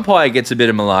 the umpire gets a bit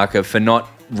of Malacca for not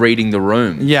reading the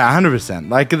room. Yeah, 100%.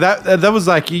 Like that was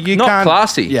like you Not can't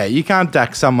classy. Yeah, you can't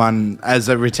dack someone as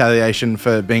a retaliation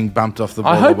for being bumped off the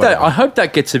ball. I or hope whatever.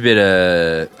 that gets a bit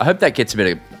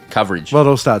of coverage. Well, it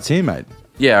all starts here, mate.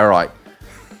 Yeah, all right.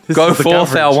 This Go is the forth,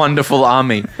 coverage. our wonderful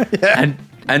army.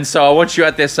 And so I want you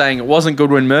out there saying it wasn't good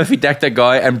when Murphy dacked that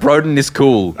guy and Broden is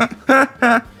cool.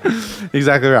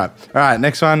 Exactly right. All right,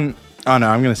 next one. Oh no,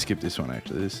 I'm going to skip this one.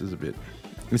 Actually, this is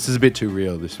a bit too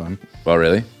real. This one. Well,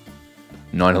 really?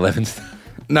 9/11's.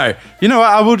 No, you know what?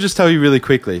 I will just tell you really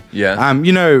quickly. Yeah.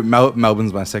 You know,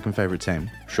 Melbourne's my second favorite team.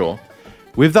 Sure.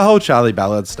 With the whole Charlie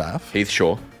Ballard stuff. Heath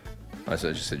Shaw. I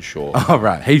just said Shaw. Oh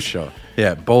right, he's sure.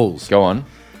 Yeah, balls. Go on.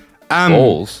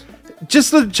 Balls.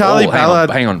 Just the Charlie Ball, Ballard.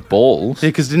 Hang on, balls. Yeah,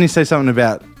 because didn't he say something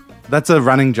about? That's a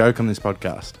running joke on this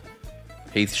podcast.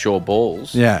 Heath Shaw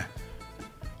balls. Yeah.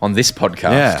 On this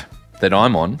podcast Yeah. that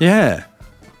I'm on. Yeah.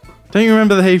 Don't you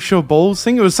remember the Heath Shaw balls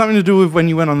thing? It was something to do with when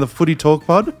you went on the Footy Talk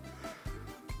pod.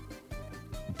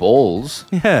 Balls?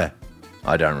 Yeah.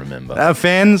 I don't remember.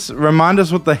 Fans, remind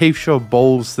us what the Heath Shaw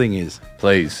balls thing is.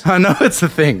 Please. I know it's a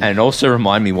thing. And also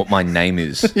remind me what my name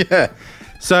is. Yeah.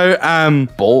 So,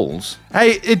 Balls?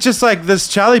 hey, it just like this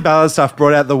Charlie Ballard stuff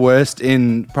brought out the worst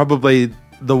in probably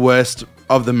the worst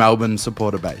of the Melbourne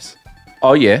supporter base.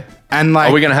 Oh, yeah. And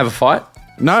like, Are we going to have a fight?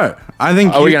 no, I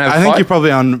think Are we gonna have a I think fight? you're probably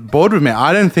on board with me.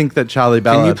 I don't think that Charlie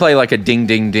Ballard. Can you play like a ding,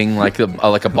 ding, ding, like a boxing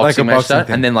Like a match boxing start,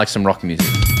 thing. and then like some rock music?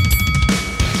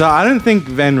 So I don't think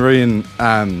Van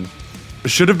Rooyen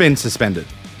should have been suspended.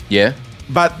 Yeah?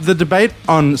 But the debate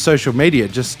on social media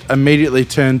just immediately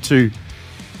turned to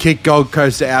kick Gold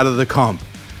Coast out of the comp.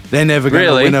 They're never going to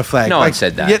Really? win a flag. No one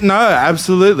said that. Yeah, no,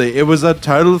 absolutely. It was a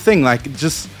total thing. Like,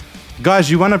 just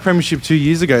guys, you won a premiership 2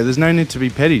 years ago. There's no need to be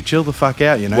petty. Chill the fuck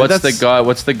out. You know. What's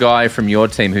the guy from your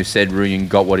team who said Ruyan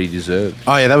got what he deserved?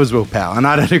 Oh yeah, that was Will Powell, and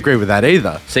I don't agree with that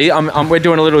either. See, we're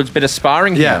doing a little bit of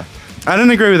sparring Yeah. here. I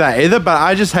don't agree with that either, but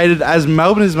I just hated, as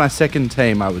Melbourne is my second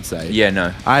team, I would say. Yeah,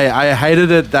 no. I hated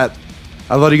it that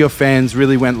a lot of your fans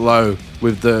really went low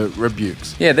with the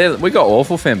rebukes. Yeah, we got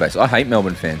awful fan base. I hate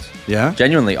Melbourne fans. Yeah?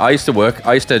 Genuinely, I used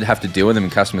to have to deal with them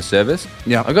in customer service.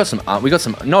 Yeah. We got some,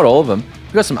 not all of them.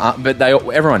 We got some, but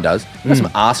everyone does. We got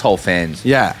some asshole fans.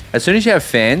 Yeah. As soon as you have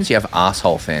fans, you have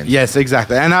asshole fans. Yes,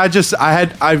 exactly. And I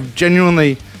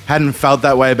genuinely hadn't felt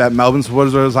that way about Melbourne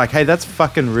supporters where it was like, hey, that's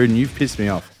fucking rude and you've pissed me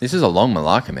off. This is a long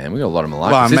Malacca, man. We got a lot of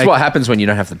Malaccas. Well, This is what happens when you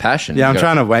don't have the passion. Yeah, I'm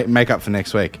trying to make up for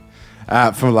next week.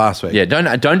 From last week. Yeah,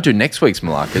 don't do next week's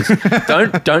Malaccas.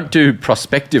 don't do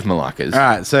prospective Malaccas. All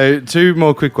right, so 2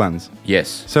 more quick ones.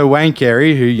 Yes. So Wayne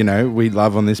Carey, who, we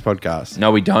love on this podcast,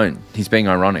 No, we don't. He's being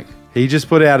ironic. he just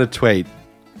put out a tweet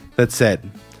that said,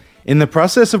 in the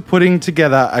process of putting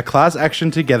a class action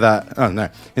together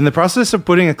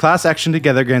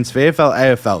against VFL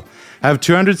AFL, I have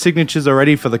 200 signatures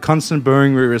already for the constant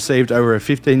booing we received over a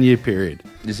 15-year period.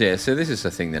 Yeah, so this is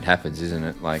the thing that happens, isn't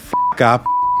it? Like, Fuck up.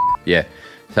 yeah.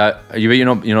 So you're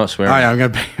not swearing. Oh, yeah, I'm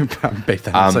going to beat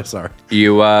that. I'm so sorry.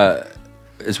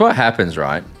 It's what happens,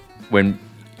 right? When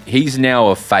he's now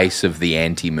a face of the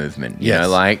anti-movement, you Yes.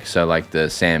 know, like the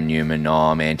Sam Newman,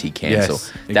 I'm anti-cancel.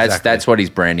 Yes, exactly. That's what he's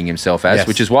branding himself as, Yes.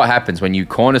 which is what happens when you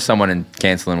corner someone and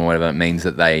cancel them or whatever. It means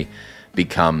that they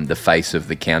become the face of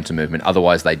the counter movement.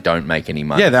 Otherwise, they don't make any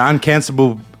money. Yeah, they're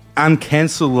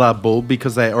uncancelable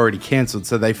because they're already cancelled,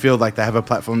 so they feel like they have a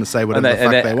platform to say whatever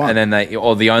they want. And then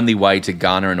the only way to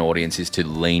garner an audience is to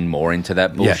lean more into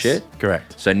that bullshit. Yes,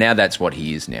 correct. So now that's what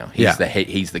he is now. He's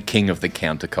he's the king of the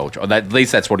counterculture. Or at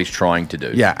least that's what he's trying to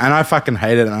do. Yeah, and I fucking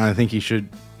hate it, and I think he should.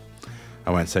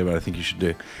 I won't say what I think you should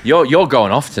do. You're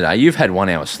going off today. You've had 1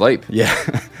 hour sleep. Yeah.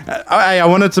 I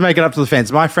wanted to make it up to the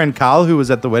fans. My friend Carl, who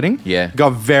was at the wedding,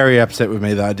 got very upset with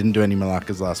me that I didn't do any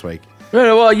malakas last week.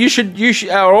 Well, you should.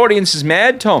 Our audience is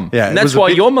mad, Tom. Yeah, and that's why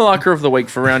you're Malacca of the week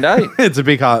for round 8. It's a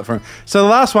big highlight for him. So the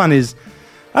last one is,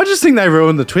 I just think they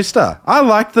ruined the twister. I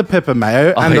like the pepper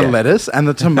mayo and the lettuce and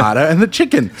the tomato and the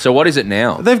chicken. So what is it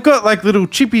now? They've got like little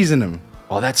chippies in them.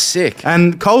 Oh, that's sick.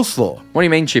 And coleslaw. What do you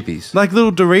mean chippies? Like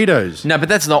little Doritos. No, but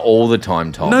that's not all the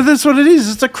time, Tom. No, that's what it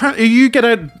is. It's a crunch. You get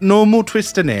a normal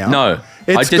twister now. No,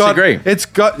 I disagree.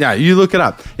 You look it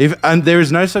up. And there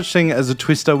is no such thing as a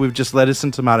twister with just lettuce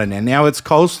and tomato now. Now it's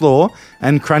coleslaw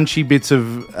and crunchy bits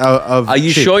of Are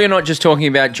you sure you're not just talking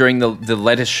about during the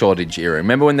lettuce shortage era?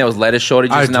 Remember when there was lettuce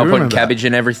shortages and they were putting cabbage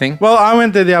in everything? Well, I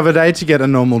went there the other day to get a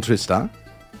normal twister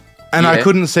and I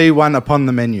couldn't see one upon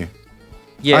the menu.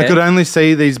 Yeah. I could only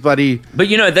see these bloody... But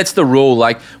that's the rule.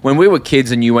 Like, when we were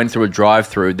kids and you went through a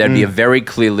drive-thru, there'd be a very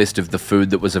clear list of the food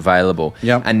that was available.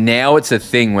 Yep. And now it's a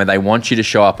thing where they want you to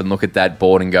show up and look at that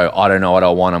board and go, I don't know what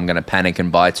I want. I'm going to panic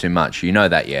and buy too much. You know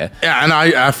that, yeah? Yeah, and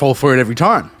I fall for it every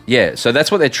time. Yeah, so that's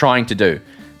what they're trying to do.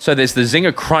 So there's the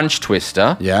Zinger Crunch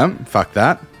Twister. Yeah, fuck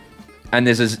that. And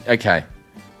there's okay.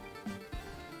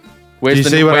 Do you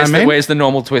see what I mean? Where's the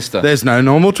normal twister? There's no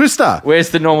normal twister. Where's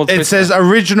the normal twister? It says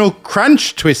original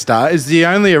crunch twister is the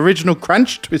only original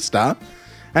crunch twister,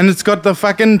 and it's got the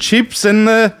fucking chips and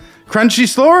the crunchy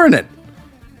slaw in it.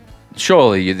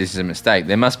 Surely this is a mistake.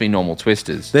 There must be normal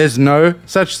twisters. There's no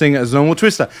such thing as normal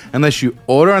twister unless you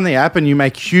order on the app and you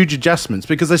make huge adjustments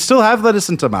because they still have lettuce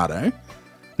and tomato.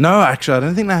 No, actually, I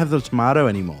don't think they have the tomato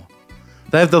anymore.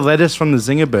 They have the lettuce from the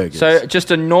Zinger burgers. So just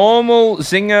a normal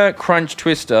Zinger Crunch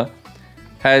Twister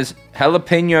has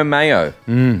jalapeno mayo,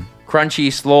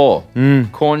 crunchy slaw,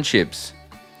 corn chips.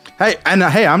 Hey,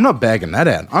 I'm not bagging that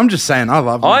out. I'm just saying I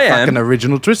love my fucking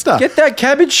original twister. Get that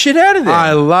cabbage shit out of there.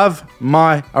 I love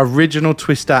my original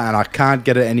twister and I can't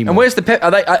get it anymore. And where's the pepper?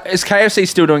 Is KFC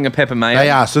still doing a pepper mayo? They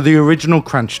are. So the original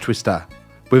crunch twister,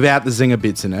 without the Zinger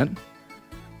bits in it,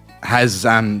 has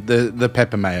the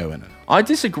pepper mayo in it. I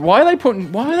disagree. Why are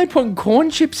they putting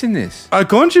corn chips in this?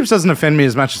 Corn chips doesn't offend me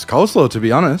as much as coleslaw, to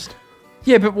be honest.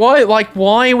 Yeah, but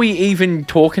why are we even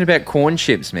talking about corn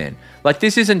chips, man? Like,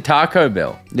 this isn't Taco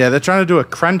Bell. Yeah, they're trying to do a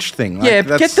crunch thing. Like,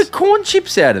 get the corn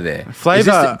chips out of there.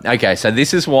 Flayva. Okay, so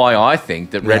this is why I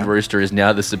think that Red Rooster is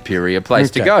now the superior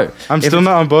place to go. I'm still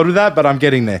not on board with that, but I'm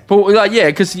getting there. But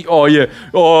because I'm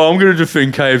going to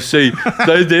defend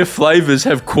KFC. Their flavors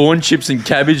have corn chips and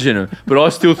cabbage in them, but I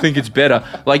still think it's better.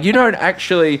 Like, you don't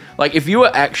actually if you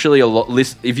were actually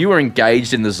if you were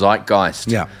engaged in the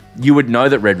zeitgeist, you would know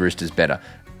that Red Rooster's better.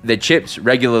 Their chips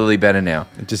regularly better now.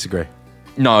 I disagree.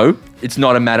 No, it's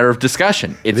not a matter of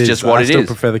discussion. It's just what it is. I still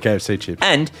prefer the KFC chips.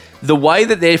 And the way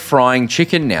that they're frying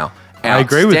chicken now, I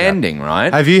agree with that. Outstanding,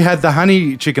 right? Have you had the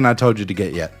honey chicken I told you to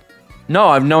get yet? No,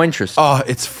 I have no interest. Oh,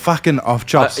 it's fucking off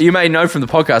chops. You may know from the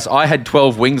podcast, I had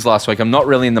 12 wings last week. I'm not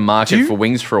really in the market for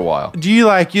wings for a while. Do you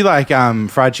like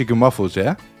fried chicken waffles,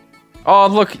 yeah? Oh,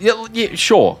 look, yeah,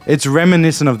 sure. It's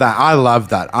reminiscent of that. I love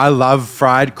that. I love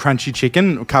fried crunchy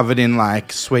chicken covered in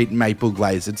like sweet maple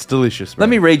glaze. It's delicious, bro. Let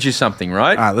me read you something,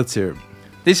 right? All right, let's hear it.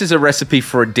 This is a recipe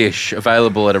for a dish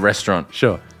available at a restaurant.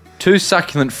 Sure. 2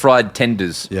 succulent fried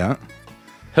tenders. Yeah.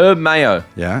 Herb mayo.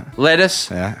 Yeah.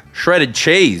 Lettuce. Yeah. Shredded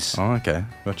cheese. Oh, okay.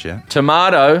 Gotcha.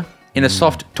 Tomato in a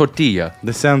soft tortilla.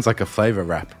 This sounds like a flavor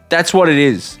wrap. That's what it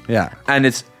is. Yeah. And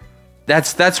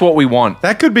that's what we want.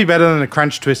 That could be better than a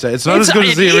crunch twister. It's not as good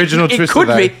as the original twister,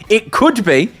 though. It could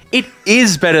be. It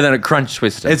is better than a crunch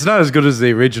twister. It's not as good as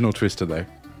the original twister, though.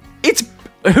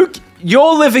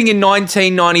 You're living in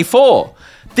 1994.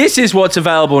 This is what's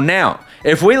available now.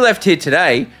 If we left here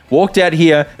today, walked out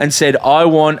here and said, I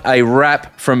want a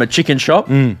wrap from a chicken shop,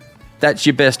 that's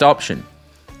your best option.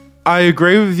 I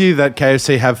agree with you that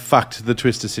KFC have fucked the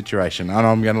twister situation, and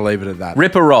I'm going to leave it at that.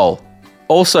 Ripper roll,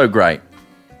 also great.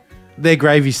 Their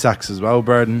gravy sucks as well,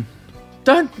 Broden.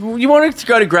 You wanted to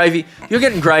go to gravy? You're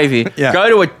getting gravy. Yeah. Go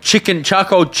to a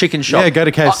charcoal chicken shop. Yeah, go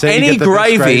to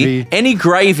KFC. Any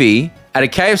gravy at a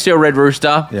KFC or Red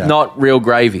Rooster, not real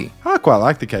gravy. I quite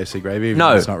like the KFC gravy, even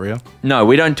though it's not real. No,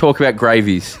 we don't talk about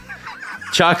gravies.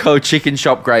 Charcoal chicken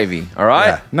shop gravy, all right?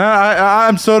 Yeah. No,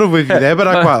 I'm sort of with you there, but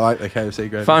I quite like the KFC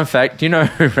gravy. Fun fact, do you know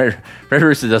Red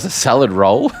Rooster does a salad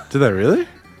roll? Do they really?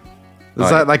 Is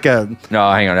that like a...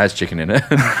 No, hang on, it has chicken in it.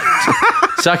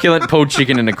 Succulent pulled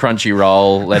chicken in a crunchy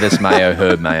roll, lettuce mayo,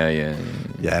 herb mayo, yeah.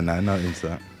 Yeah, no, not into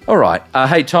that. All right.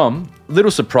 Hey, Tom, little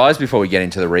surprise before we get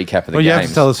into the recap of the games. You have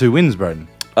to tell us who wins, Broden.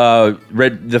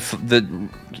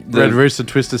 Red Rooster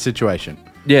Twister situation.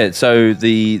 Yeah, so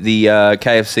the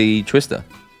KFC Twister.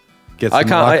 gets I the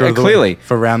can't- Malacca of the clearly. week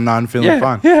for round 9 feeling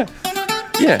fine.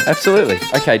 Yeah, absolutely.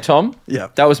 Okay, Tom.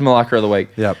 Yep. That was Malacca of the week.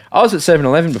 Yep. I was at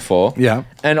 7-Eleven before. Yeah.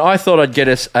 And I thought I'd get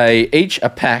us each a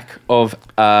pack of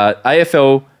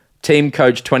AFL Team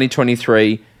Coach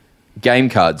 2023 game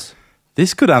cards.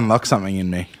 This could unlock something in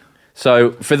me.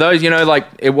 So for those,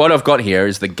 what I've got here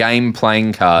is the game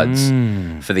playing cards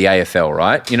for the AFL,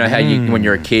 right? You know how when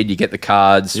you're a kid, you get the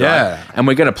cards, Yeah. right? And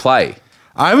we're going to play.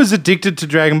 I was addicted to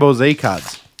Dragon Ball Z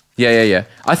cards. Yeah.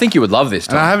 I think you would love this,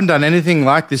 Tom. And I haven't done anything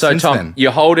like this So since Tom, then.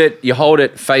 you hold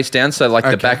it face down, so like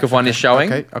the back of one is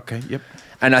showing. Okay, yep.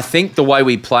 And I think the way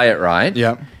we play it, right?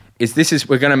 Yep.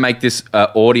 We're going to make this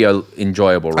audio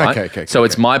enjoyable, right? Okay, So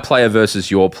it's my player versus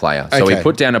your player. So we Okay.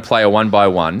 put down a player one by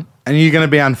one. And you're going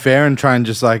to be unfair and try and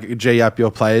just like G up your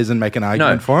players and make an No,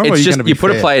 argument for them? Or are it's you just going to be you put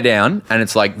fair? a player down, and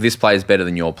it's like this player's better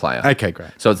than your player. Okay,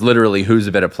 great. So it's literally who's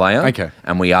a better player. Okay.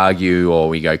 And we argue, or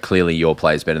we go clearly your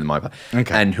player's better than my player.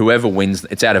 Okay. And whoever wins,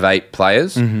 it's out of 8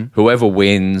 players. Whoever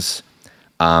wins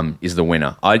is the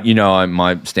winner.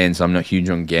 My stance, I'm not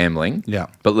huge on gambling. Yeah.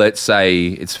 But let's say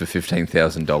it's for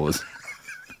 $15,000.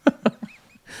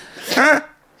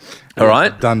 All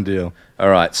right. Done deal. All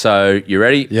right. So you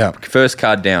ready? Yeah. First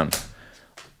card down.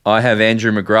 I have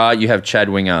Andrew McGrath. You have Chad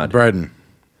Wingard. Broden.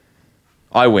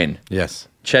 I win. Yes.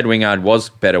 Chad Wingard was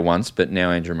better once, but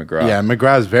now Andrew McGrath. Yeah,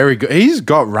 McGrath's very good. He's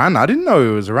got run. I didn't know he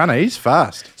was a runner. He's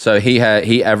fast. So he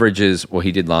averages, well,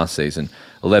 he did last season,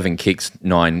 11 kicks,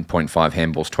 9.5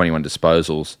 handballs, 21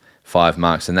 disposals, 5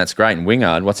 marks, and that's great. And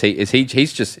Wingard, is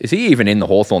he even in the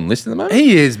Hawthorn list at the moment?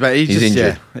 He is, but He's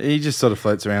injured. he just sort of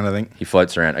floats around, I think. He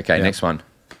floats around. Okay, Yeah. next one.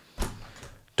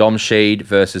 Dom Sheed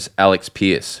versus Alex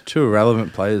Pearce. Two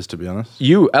irrelevant players, to be honest.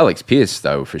 Alex Pearce,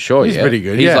 though, for sure. He's pretty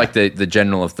good, He's yeah. like the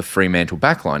general of the Fremantle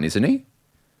backline, isn't he?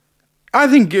 I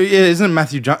think, isn't it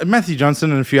Matthew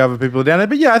Johnson and a few other people down there?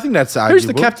 But yeah, I think that's arguable. Who's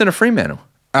the captain of Fremantle?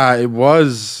 It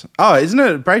was... Oh, isn't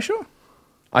it Brayshaw?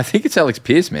 I think it's Alex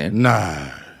Pearce, man.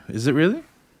 No. Is it really?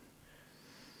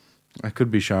 I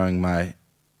could be showing my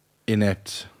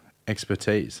inept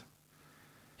expertise.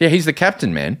 Yeah, he's the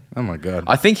captain, man. Oh, my God.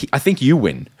 I think you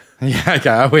win. Yeah, okay,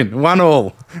 I win.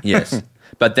 1-1. Yes.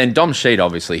 But then Dom Sheed,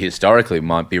 obviously, historically,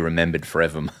 might be remembered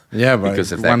forever. Yeah, but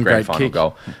because of that one grand great final kick.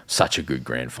 goal. Such a good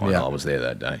grand final. Yeah. I was there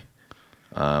that day.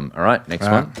 All right, next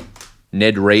All right. one.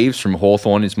 Ned Reeves from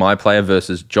Hawthorn is my player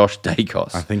versus Josh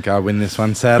Dacos. I think I win this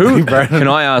one, sadly, Broden. Can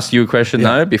I ask you a question,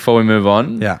 though, before we move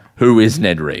on? Yeah. Who is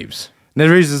Ned Reeves? Ned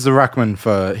Reeves is the ruckman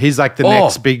for... He's like the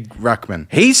next big ruckman.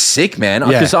 He's sick, man. Yeah,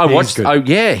 Because I he's watched... good. Oh,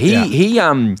 yeah.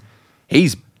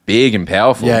 He's big and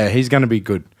powerful. Yeah, he's going to be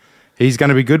good. He's going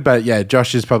to be good, but yeah,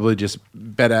 Josh is probably just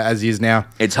better as he is now.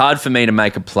 It's hard for me to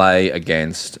make a play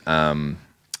against... to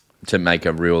make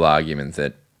a real argument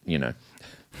that,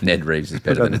 Ned Reeves is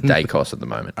better than a Dacos at the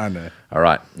moment. I know. All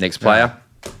right, next player.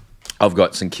 I've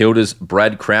got St Kilda's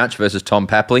Brad Crouch versus Tom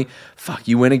Papley. Fuck,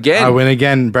 you win again. I win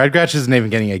again. Brad Crouch isn't even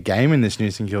getting a game in this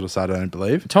new St Kilda side, I don't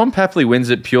believe. Tom Papley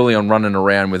wins it purely on running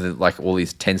around with like all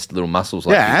these tensed little muscles.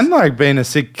 Like Yeah, this. and like being a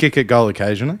sick kick at goal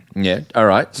occasionally. Yeah. All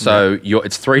right. So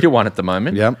it's 3-1 at the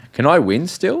moment. Yep. Can I win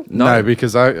still? No,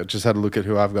 because I just had a look at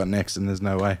who I've got next, and there's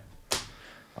no way.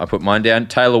 I put mine down.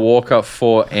 Taylor Walker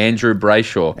for Andrew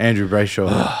Brayshaw. Andrew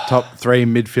Brayshaw, top 3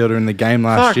 midfielder in the game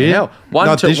last Fucking year. hell.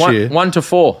 Not this year.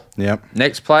 1-4. Yep.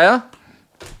 Next player.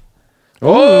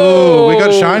 Oh, we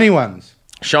got shiny ones.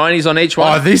 Shinies on each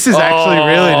one. Oh, this is actually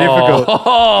really difficult.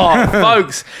 Oh,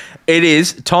 folks. It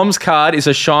is. Tom's card is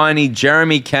a shiny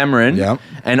Jeremy Cameron. Yep.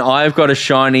 And I've got a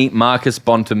shiny Marcus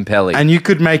Bontempelli. And you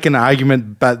could make an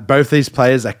argument, but both these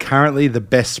players are currently the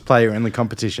best player in the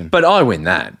competition. But I win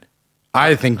that.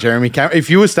 I think Jeremy Cameron. If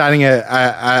you were starting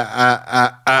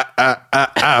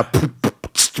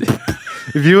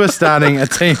if you were starting a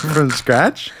team from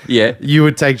scratch, Yeah. you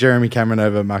would take Jeremy Cameron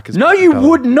over Marcus. No, you Bontempelli.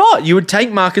 would not. You would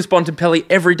take Marcus Bontempelli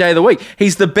every day of the week.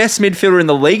 He's the best midfielder in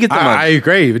the league at the I moment.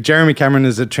 agree. But Jeremy Cameron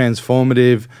is a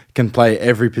transformative, can play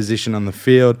every position on the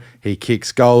field. He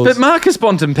kicks goals. But Marcus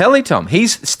Bontempelli, Tom,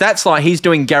 he's stats like he's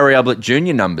doing Gary Ablett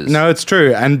Jr. numbers. No, it's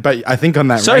true. But I think on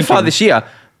that So ranking, far this year,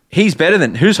 he's better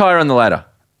than... Who's higher on the ladder?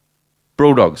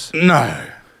 Bulldogs. No.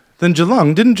 Then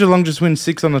Geelong. Didn't Geelong just win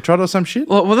 6 on the trot or some shit?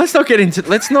 Well, let's not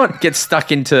get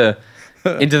stuck into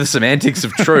the semantics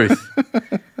of truth.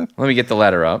 Let me get the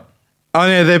ladder up. Oh,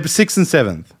 yeah, they're 6th and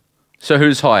 7th. So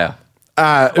who's higher?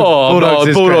 Bulldogs.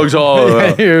 no,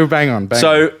 Bulldogs. You bang on.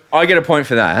 So I get a point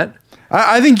for that.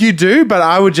 I think you do, but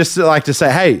I would just like to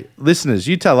say, hey, listeners,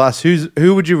 you tell us who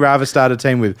would you rather start a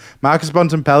team with, Marcus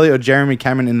Bontempelli or Jeremy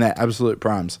Cameron in their absolute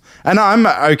primes? And I'm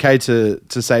okay to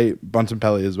say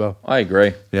Bontempelli as well. I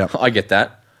agree. Yep. I get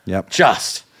that. Yep.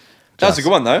 That was a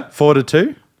good one though.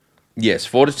 4-2. Yes,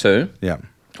 4-2. Yeah.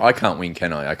 I can't win,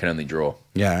 can I? I can only draw.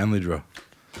 Yeah, only draw.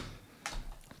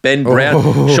 Ben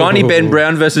Brown, shiny Ben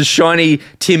Brown versus shiny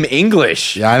Tim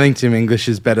English. Yeah, I think Tim English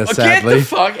is better, Get sadly. the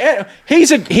fuck out.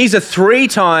 He's a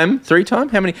three-time?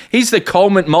 How many? He's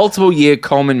the multiple-year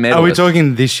Coleman medalist. Are we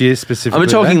talking this year specifically? I'm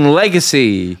talking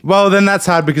legacy. Well, then that's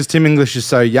hard because Tim English is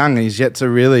so young and he's yet to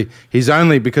really... He's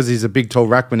only, because he's a big, tall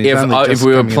ruckman, If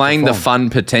we were playing the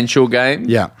fun potential game,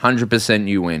 yeah, 100%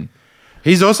 you win.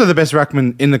 He's also the best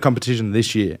ruckman in the competition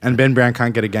this year, and Ben Brown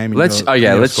can't get a game. Let's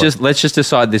just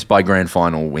decide this by grand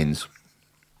final wins.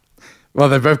 Well,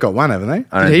 they've both got one, haven't they?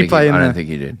 I don't think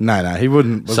he did. No, he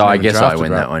wouldn't. So I guess I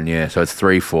win that one. Yeah. So it's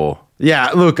 3-4. Yeah.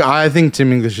 Look, I think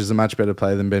Tim English is a much better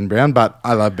player than Ben Brown, but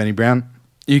I love Benny Brown.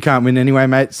 You can't win anyway,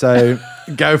 mate. So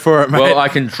go for it, mate. Well, I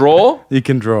can draw. You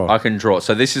can draw. I can draw.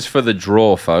 So this is for the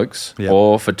draw, folks,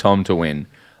 or for Tom to win.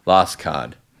 Last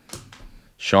card.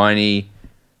 Shiny.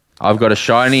 I've got a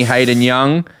shiny Hayden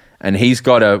Young, and he's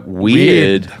got a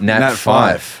weird Nat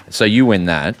 5. So you win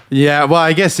that. Yeah, well,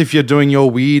 I guess if you're doing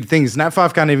your weird things, Nat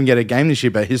 5 can't even get a game this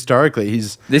year, but historically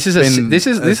he's this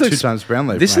looks 2 times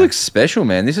Brownlow. This looks special,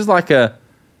 man. This is like a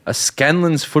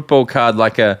Scanlon's football card,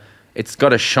 it's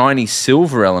got a shiny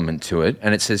silver element to it,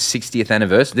 and it says 60th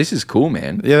anniversary. This is cool,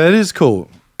 man. Yeah, that is cool.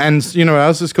 And you know what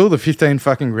else is cool? The 15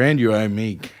 fucking grand you owe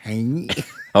me.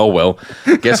 Oh, well,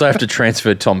 guess I have to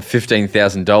transfer Tom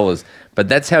 $15,000. But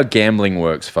that's how gambling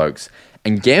works, folks.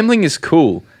 And gambling is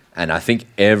cool, and I think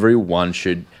everyone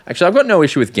should... Actually, I've got no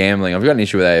issue with gambling. I've got an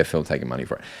issue with AFL taking money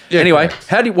for it. Yeah, anyway,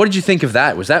 what did you think of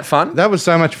that? Was that fun? That was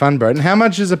so much fun, Broden. How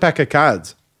much is a pack of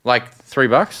cards? Like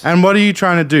 $3. And what are you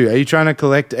trying to do? Are you trying to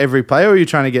collect every player, or are you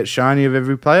trying to get shiny of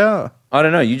every player? I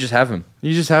don't know. You just have them.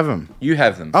 You just have them? You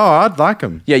have them. Oh, I'd like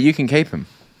them. Yeah, you can keep them.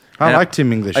 I like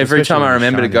Tim English. Every time I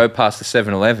remember to go past the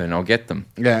 7-Eleven, I'll get them.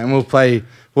 Yeah, and we'll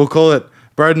call it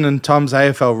Broden and Tom's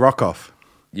AFL Rock-Off.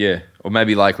 Yeah, or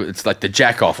maybe it's like the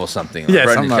Jack-Off or something. Yeah,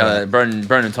 Broden, something like that.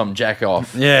 Broden and Tom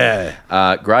Jack-Off.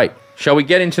 Yeah. Great. Shall we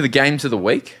get into the games of the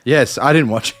week? Yes, I didn't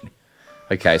watch it.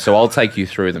 Okay, so I'll take you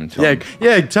through them, Tom.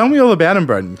 Yeah, tell me all about them,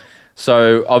 Broden.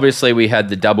 So, obviously, we had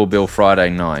the double bill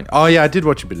Friday night. Oh, yeah, I did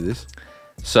watch a bit of this.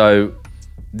 So...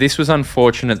 This was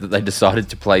unfortunate that they decided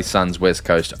to play Suns West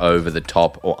Coast over the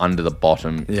top or under the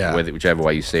bottom, whichever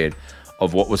way you see it,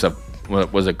 of what was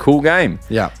a cool game.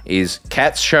 Yeah. Is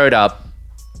Cats showed up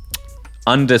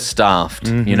understaffed,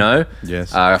 you know?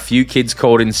 Yes. A few kids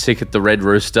called in sick at the Red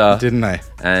Rooster. Didn't they?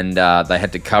 And they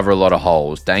had to cover a lot of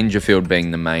holes, Dangerfield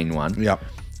being the main one. Yep.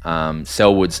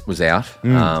 Selwood was out.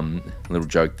 Little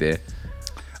joke there.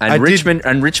 And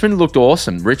Richmond looked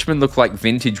awesome. Richmond looked like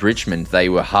vintage Richmond. They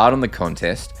were hard on the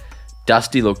contest.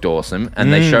 Dusty looked awesome.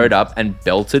 And they showed up and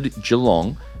belted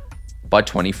Geelong by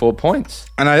 24 points.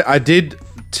 And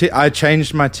I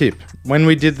changed my tip. When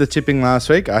we did the tipping last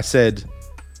week, I said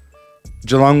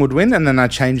Geelong would win, and then I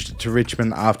changed it to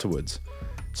Richmond afterwards.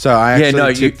 So I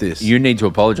actually tipped this. You need to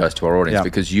apologise to our audience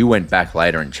because you went back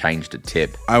later and changed a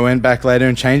tip. I went back later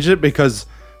and changed it because...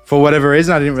 For whatever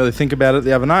reason, I didn't really think about it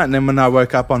the other night. And then when I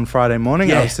woke up on Friday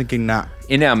morning, I was thinking, nah.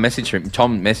 In our message,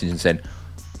 Tom messaged and said,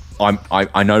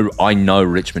 I know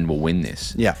Richmond will win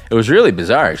this. Yeah. It was really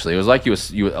bizarre, actually. It was like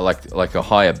you were like a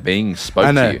higher being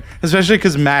spoke to you. Especially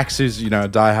because Max, who's, a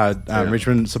diehard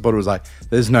Richmond supporter, was like,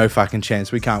 there's no fucking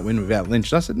chance we can't win without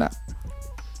Lynch. And I said, nah.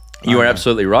 You were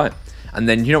absolutely right. And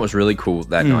then, what was really cool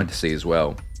that night to see as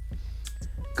well?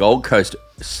 Gold Coast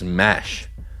smash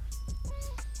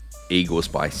Eagles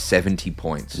by 70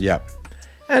 points. Yep.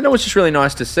 And it was just really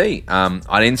nice to see.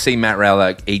 I didn't see Matt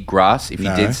Rowler eat grass. If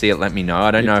you did see it, let me know.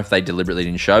 I don't know if they deliberately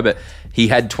didn't show, but he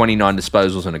had 29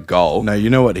 disposals and a goal. No, you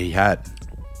know what he had?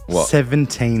 What?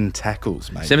 17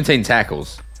 tackles, mate. 17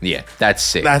 tackles. Yeah, that's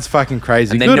sick. That's fucking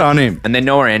crazy. Good on him. And then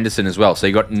Noah Anderson as well. So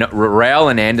you got Raoul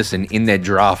and Anderson in their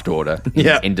draft order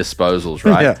in disposals,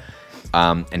 right? Yeah.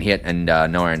 And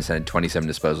Noah Anderson had 27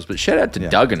 disposals. But shout out to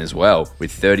Duggan as well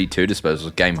with 32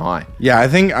 disposals, game high. Yeah, I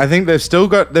think they've still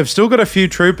got a few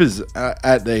troopers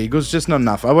at the Eagles, just not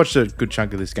enough. I watched a good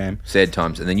chunk of this game. Sad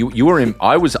times. And then you were in.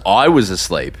 I was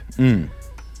asleep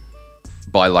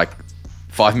by like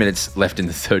 5 minutes left in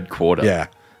the third quarter. Yeah,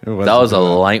 that was a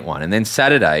late one. And then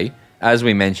Saturday, as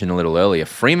we mentioned a little earlier,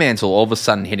 Fremantle all of a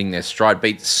sudden hitting their stride,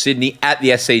 beat Sydney at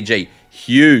the SCG.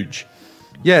 Huge.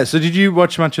 Yeah. So did you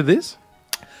watch much of this?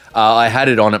 I had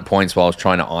it on at points while I was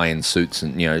trying to iron suits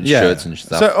and shirts and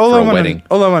stuff for a wedding.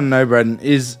 All I want to know, Braden,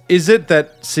 is it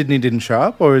that Sydney didn't show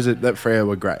up, or is it that Freo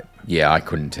were great? Yeah, I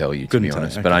couldn't tell you, to be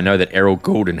honest. Okay. But I know that Errol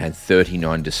Goulden had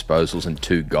 39 disposals and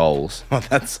 2 goals. Well,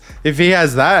 if he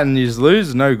has that and you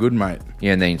lose, no good, mate.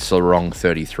 Yeah, and then Sarong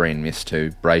 33 and missed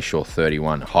 2. Brayshaw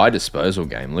 31. High disposal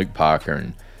game. Luke Parker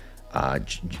and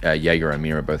Jaeger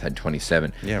O'Meara both had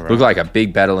 27. Yeah, right. Looked like a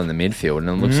big battle in the midfield, and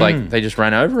it looks like they just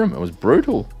ran over him. It was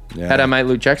brutal. Yeah. How'd our mate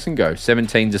Luke Jackson go?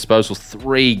 17 disposals,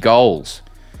 3 goals.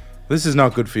 This is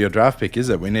not good for your draft pick, is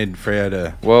it? We need Freo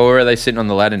to... Well, where are they sitting on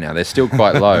the ladder now? They're still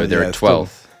quite low. They're at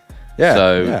 12th. Yeah.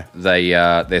 So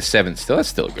yeah. they're 7th still. That's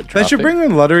still a good draft They should pick. bring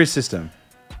in the lottery system.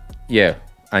 Yeah.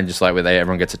 And just like where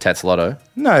everyone gets a Tats Lotto.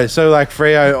 No, so like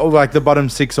Freo, or like the bottom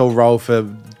 6 all roll for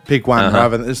pick one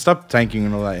rather than... Stop tanking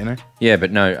and all that, you know? Yeah,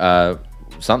 but no,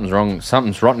 something's wrong.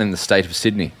 Something's rotten in the state of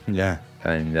Sydney. Yeah,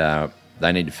 And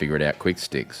they need to figure it out quick,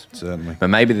 Sticks. certainly. But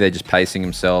maybe they're just pacing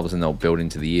themselves and they'll build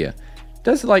into the year.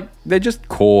 They're just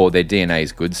core, their DNA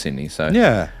is good, Sydney. So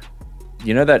Yeah.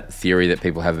 you know that theory that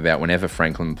people have about whenever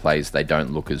Franklin plays, they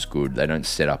don't look as good, they don't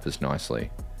set up as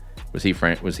nicely. Was he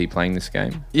playing this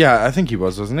game? Yeah, I think he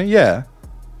was, wasn't he? Yeah.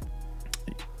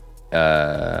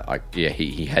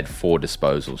 He had 4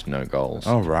 disposals, no goals.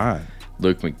 Oh, right.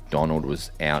 Luke McDonald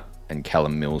was out and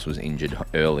Callum Mills was injured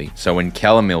early. So when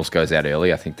Callum Mills goes out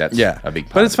early, I think that's a big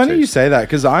part. But it's of it funny too. you say that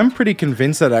because I'm pretty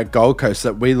convinced that at Gold Coast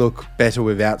that we look better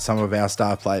without some of our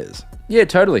star players. Yeah,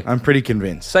 totally. I'm pretty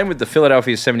convinced. Same with the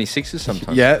Philadelphia 76ers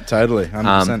sometimes. Yeah, totally.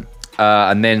 100%.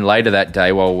 And then later that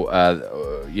day,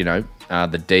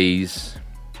 the D's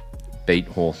beat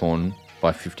Hawthorn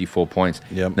by 54 points.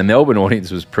 Yep. The Melbourne audience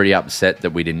was pretty upset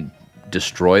that we didn't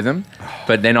destroy them.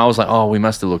 But then I was like, oh, we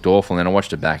must have looked awful. And then I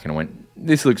watched it back and I went,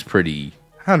 this looks pretty...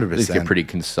 100%. This is a pretty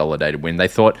consolidated win. They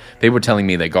thought, people were telling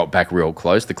me they got back real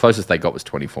close. The closest they got was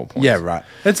 24 points. Yeah, right.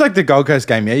 It's like the Gold Coast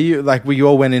game. Yeah, we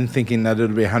all went in thinking that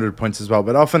it'll be 100 points as well.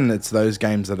 But often it's those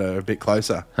games that are a bit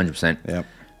closer. 100%. Yeah.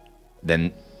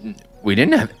 Then we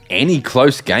didn't have any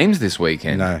close games this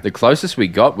weekend. No. The closest we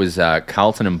got was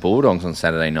Carlton and Bulldogs on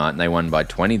Saturday night, and they won by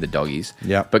 20, the Doggies.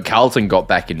 Yeah. But Carlton got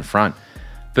back in front.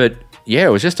 But yeah, it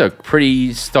was just a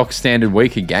pretty stock standard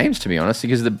week of games, to be honest,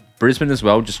 because the Brisbane as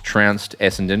well just trounced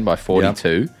Essendon by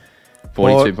 42.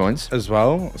 42 points. As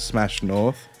well, smashed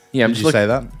North. Yeah, Did you say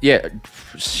that? Yeah.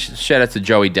 Shout out to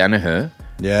Joey Danaher,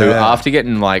 Yeah. who after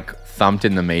getting thumped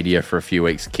in the media for a few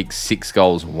weeks, kicked 6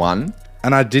 goals, 1.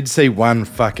 And I did see one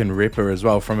fucking ripper as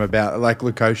well from about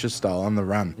Lukosha style on the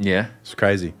run. Yeah. It's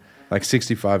crazy.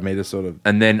 65 metres sort of.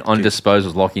 And then on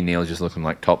disposals, Lachie Neal's just looking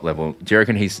like top level. Do you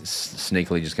reckon he's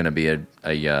sneakily just going to be a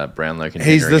Brownlow contender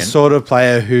He's the again? sort of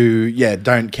player who,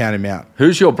 don't count him out.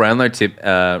 Who's your Brownlow tip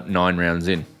 9 rounds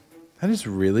in? That is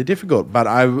really difficult, but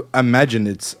I imagine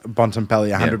it's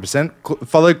Bontempelli 100%,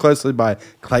 followed closely by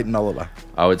Clayton Oliver.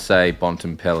 I would say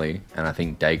Bontempelli, and I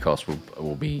think Dacos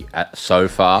will be at so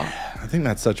far. I think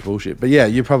that's such bullshit. But yeah,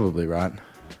 you're probably right.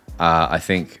 I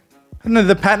think... No,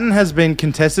 the pattern has been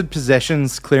contested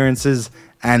possessions, clearances,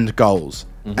 and goals.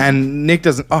 Mm-hmm. And Nick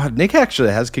doesn't... Oh, Nick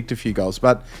actually has kicked a few goals,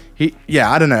 but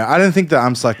I don't know. I don't think the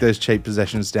umps like those cheap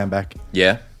possessions down back.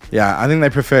 Yeah? Yeah, I think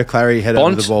they prefer Clary head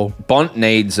over the ball. Bont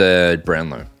needs a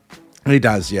Brownlow. He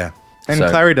does, yeah. And So-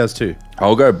 Clary does too.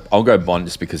 I'll go Bond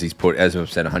just because he's put, as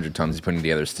I've said 100 times, he's putting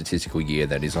together a statistical year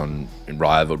that is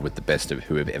rivaled with the best of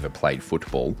who have ever played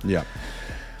football. Yeah.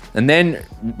 And then,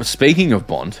 speaking of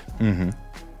Bond,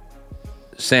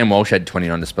 Sam Walsh had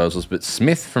 29 disposals, but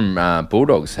Smith from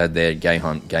Bulldogs had their game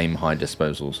high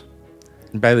disposals.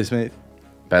 Bailey Smith.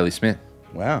 Bailey Smith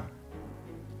Wow.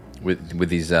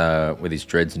 with his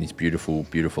dreads and his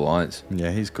beautiful eyes. Yeah,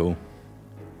 he's cool.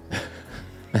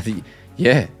 I think,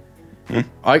 yeah.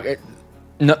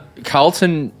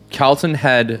 Carlton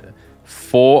had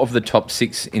 4 of the top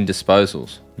 6 in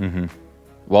disposals. Mm-hmm.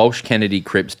 Walsh, Kennedy,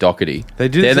 Cripps, Doherty. They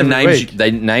do They're this the every names.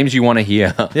 week. Names you want to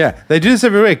hear. Yeah, they do this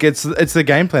every week. It's the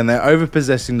game plan. They're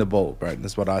over-possessing the ball, bro.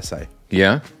 That's what I say.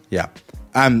 Yeah. Yeah.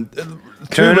 2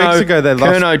 weeks ago, they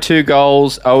lost... Curnow 2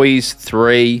 goals. Owies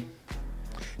 3.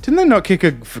 Didn't they not kick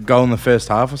a goal in the first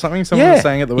half or something? Someone was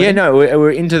saying at the weekend? Yeah, no,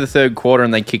 we're into the third quarter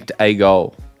and they kicked a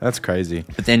goal. That's crazy.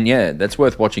 But then, that's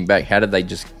worth watching back. How did they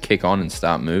just kick on and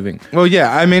start moving? Well,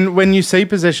 yeah, I mean, when you see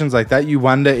possessions like that, you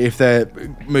wonder if they're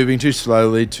moving too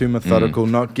slowly, too methodical,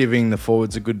 not giving the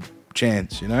forwards a good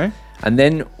chance, you know? And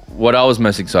then what I was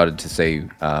most excited to see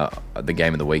the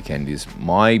game of the weekend is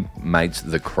my mates,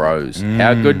 the Crows.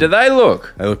 How good do they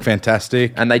look? They look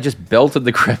fantastic. And they just belted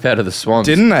the crap out of the Swans.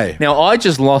 Didn't they? Now, I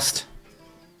just lost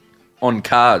on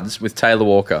cards with Taylor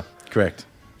Walker. Correct.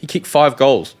 He kicked 5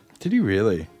 goals. Did he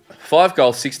really? 5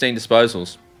 goals, 16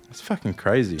 disposals. That's fucking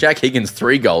crazy. Jack Higgins,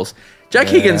 3 goals.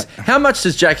 Higgins, how much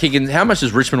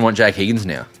does Richmond want Jack Higgins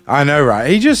now? I know, right?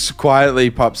 He just quietly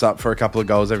pops up for a couple of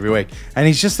goals every week. And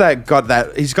he's just he's got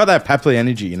that Papley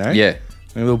energy, you know? Yeah.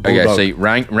 A little bulldog. Okay, see,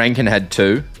 Rankin had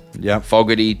 2. Yep.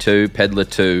 Fogarty 2, Pedler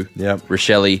 2. Yep.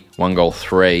 Rochelle 1 goal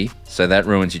 3. So that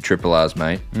ruins your triple R's,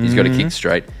 mate. He's got to kick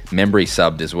straight. Membry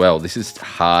subbed as well. This is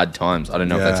hard times. I don't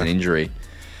know if that's an injury.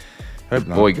 Hope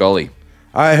not. Boy, golly.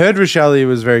 I heard Rochelle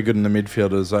was very good in the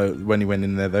midfielders when he went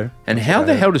in there, though. And how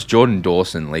the hell does Jordan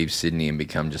Dawson leave Sydney and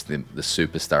become just the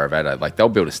superstar of Adelaide? Like, they'll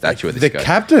build a statue of this guy. The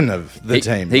captain of the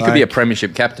team. He could be a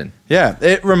premiership captain. Yeah.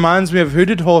 It reminds me of, who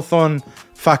did Hawthorn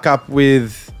fuck up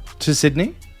with to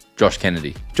Sydney? Josh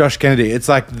Kennedy. Josh Kennedy. It's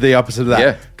like the opposite of that.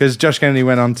 Yeah. Because Josh Kennedy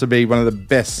went on to be one of the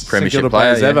best premiership St Kilda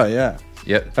players ever. Yeah.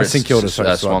 Yep. St Kilda.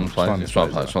 Swan player.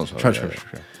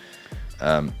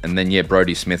 And then,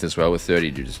 Brodie Smith as well with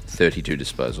 32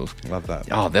 disposals. Love that.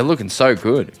 Oh, they're looking so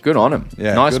good. Good on them.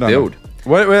 Yeah, nice build.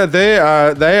 Well, they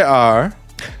are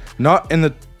not in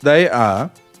the... They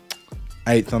are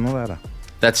 8th on the ladder.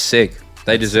 That's sick.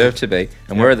 They deserve to be.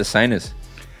 And where are the Sainers?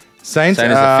 Saints are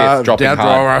 5th, dropping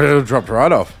hard. Dropped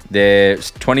right off. They're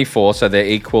 24, so they're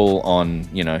equal on,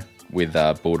 with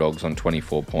Bulldogs on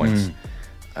 24 points.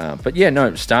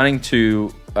 Starting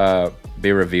to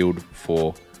be revealed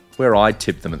for where I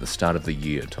tipped them at the start of the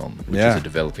year, Tom, which is a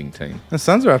developing team. The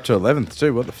Suns are up to 11th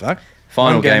too. What the fuck?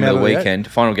 Final game of the weekend.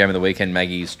 Final game of the weekend.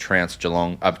 Maggies trounced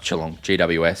Geelong,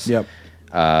 GWS.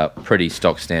 Yep. Pretty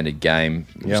stock standard game.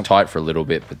 It was tight for a little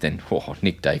bit, but then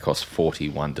Nick Dacos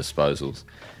 41 disposals.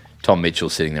 Tom Mitchell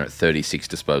sitting there at 36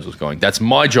 disposals going, that's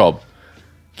my job.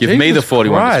 Give me the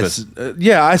 41 disposals.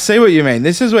 Yeah, I see what you mean.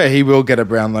 This is where he will get a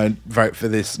Brownlow vote for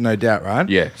this, no doubt, right?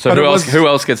 Yeah. So who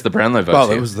else gets the Brownlow vote?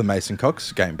 Well, it was the Mason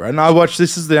Cox game, bro. And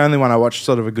this is the only one I watched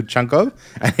sort of a good chunk of,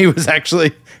 and he was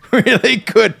actually really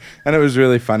good, and it was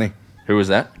really funny. Who was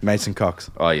that? Mason Cox.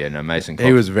 Oh, yeah, no, Mason Cox.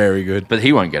 He was very good. But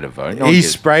he won't get a vote. He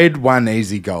sprayed one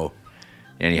easy goal.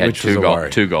 And he had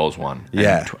two goals won.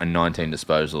 Yeah. And 19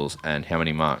 disposals. And how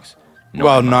many marks?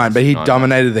 9, but he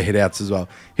dominated the hitouts as well.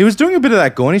 He was doing a bit of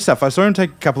that Gorney stuff. I saw him take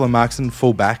a couple of marks and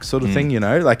full back sort of thing,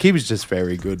 Like, he was just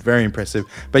very good, very impressive.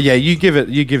 But yeah, you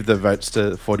give the votes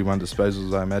to 41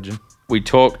 disposals, I imagine. We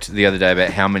talked the other day about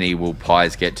how many will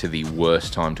Pies get to the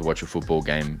worst time to watch a football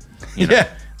game.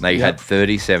 They had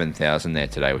 37,000 there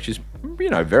today, which is,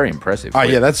 very impressive. Oh,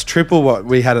 yeah, that's triple what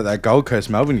we had at that Gold Coast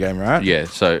Melbourne game, right? Yeah,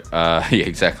 so,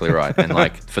 exactly right. And,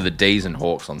 for the D's and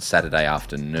Hawks on Saturday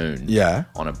afternoon,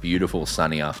 on a beautiful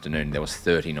sunny afternoon, there was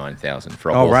 39,000 for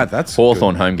a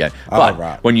Hawthorn home game.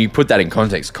 But when you put that in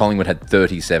context, Collingwood had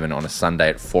 37 on a Sunday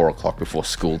at 4 o'clock before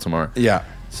school tomorrow. Yeah.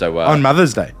 So on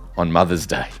Mother's Day. On Mother's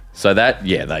Day. So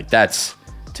that's...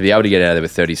 To be able to get out of there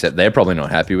with 37, they're probably not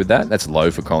happy with that. That's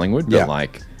low for Collingwood, but,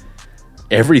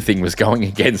 everything was going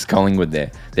against Collingwood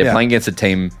there. They're playing against a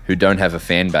team who don't have a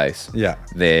fan base. Yeah.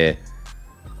 It's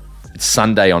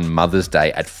Sunday on Mother's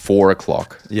Day at 4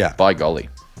 o'clock. Yeah. By golly.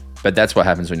 But that's what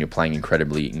happens when you're playing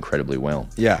incredibly, incredibly well.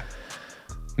 Yeah.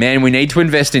 Man, we need to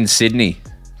invest in Sydney.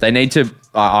 They need to...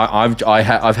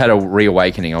 I've had a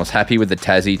reawakening. I was happy with the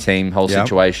Tassie team, whole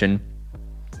situation.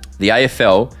 The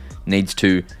AFL needs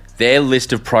to... Their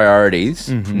list of priorities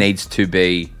needs to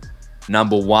be,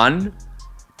 number 1...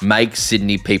 make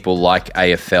Sydney people like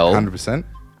AFL. 100%.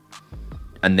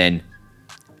 And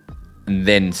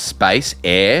then space,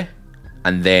 air,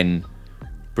 and then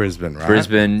Brisbane, right?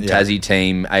 Brisbane, Tassie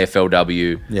team,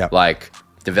 AFLW,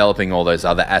 developing all those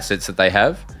other assets that they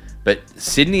have. But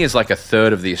Sydney is like a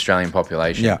third of the Australian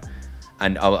population. Yeah.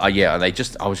 And I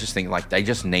was just thinking they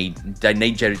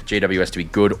need GWS to be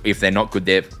good. If they're not good,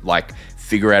 they're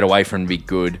figure out a way for them to be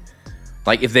good.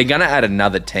 If they're going to add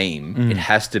another team, it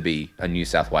has to be a New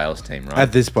South Wales team, right?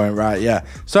 At this point, right, yeah.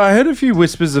 So I heard a few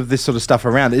whispers of this sort of stuff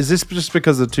around. Is this just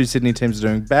because the two Sydney teams are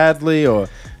doing badly, or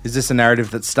is this a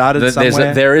narrative that started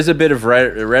somewhere? There is a bit of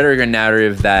rhetoric and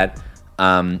narrative that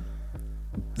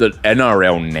the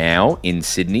NRL now in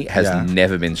Sydney has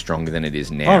never been stronger than it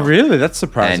is now. Oh, really? That's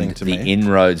surprising to me. And the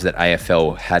inroads that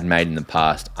AFL had made in the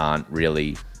past aren't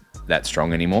really... that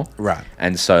strong anymore. Right.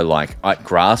 And so, at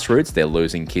grassroots, they're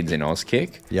losing kids in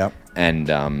Auskick. Yep. And,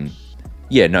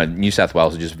 New South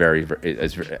Wales are just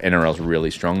NRL's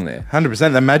really strong there.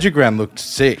 100%. The Magic Round looked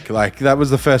sick. That was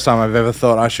the first time I've ever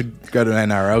thought I should go to an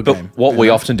NRL game. But what we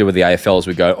often do with the AFL is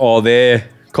we go, their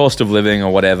cost of living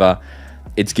or whatever,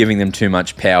 it's giving them too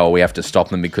much power. We have to stop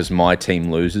them because my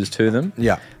team loses to them.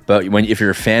 Yeah. But if you're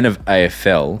a fan of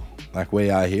AFL... like we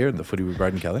are here at the Footy with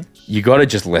Broden Kelly. You got to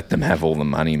just let them have all the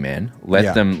money, man.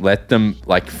 Let them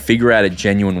figure out a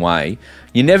genuine way.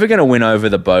 You're never going to win over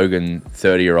the bogan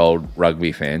 30-year-old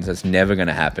rugby fans. That's never going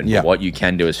to happen. Yeah. But what you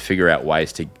can do is figure out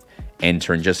ways to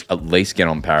enter and just at least get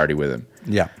on parity with them.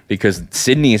 Yeah. Because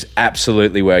Sydney is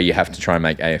absolutely where you have to try and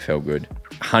make AFL good.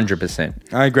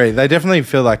 100%. I agree. They definitely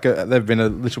feel like they've been a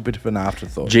little bit of an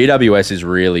afterthought. GWS is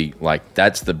really like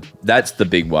that's the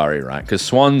big worry, right? Because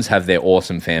Swans have their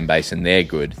awesome fan base and they're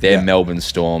good. They're Melbourne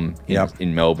Storm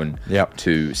in Melbourne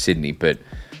to Sydney, but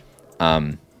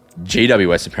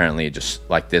GWS apparently are just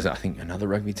like there's I think another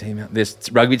rugby team out. There's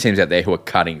rugby teams out there who are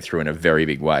cutting through in a very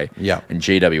big way. Yeah, and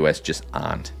GWS just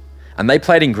aren't. And they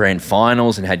played in grand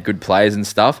finals and had good players and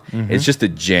stuff. Mm-hmm. It's just a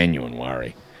genuine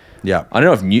worry. Yeah, I don't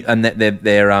know if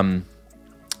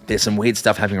there's some weird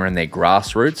stuff happening around their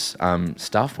grassroots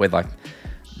stuff where like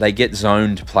they get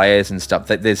zoned players and stuff.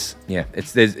 That there's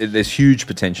huge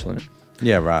potential in it.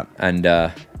 Yeah, right. And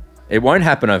it won't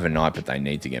happen overnight, but they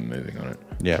need to get moving on it.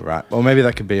 Yeah, right. Well, maybe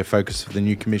that could be a focus of the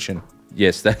new commission.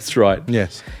 Yes, that's right.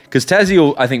 Yes, because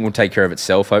Tassie I think will take care of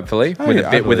itself hopefully with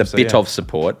a bit of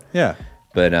support. Yeah,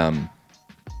 but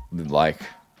like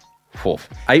 8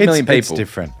 million people. It's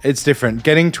different. It's different.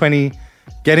 Getting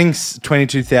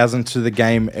 22,000 to the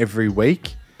game every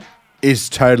week is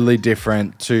totally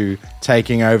different to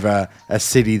taking over a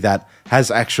city that has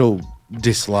actual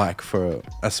dislike for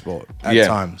a sport at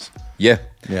times. Yeah.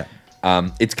 Yeah.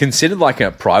 It's considered like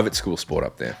a private school sport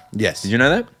up there. Yes. Did you know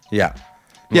that? Yeah.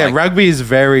 Yeah, like, rugby is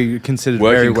considered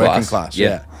very working class.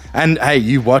 Yeah. And hey,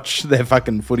 you watch their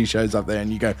fucking footy shows up there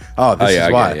and you go, oh, this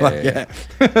is why.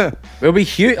 It'll be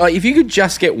huge. Like, if you could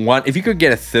just get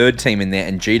a third team in there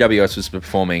and GWS was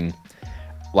performing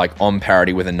like on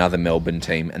parity with another Melbourne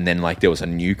team and then like there was a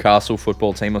Newcastle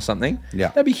football team or something,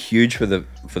 that'd be huge for the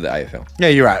AFL. Yeah,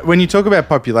 you're right. When you talk about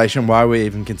population, why are we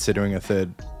even considering a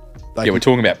third? Like, we're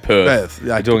talking about Perth.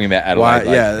 We're talking about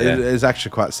Adelaide. It's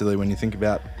actually quite silly when you think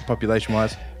about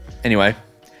population-wise. Anyway,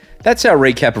 that's our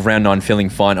recap of round 9 feeling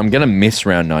fine. I'm going to miss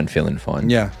round 9 feeling fine.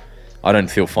 Yeah. I don't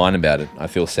feel fine about it. I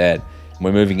feel sad.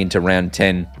 We're moving into round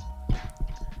 10.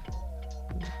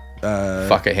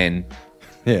 Fuck a hen.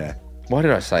 Yeah. Why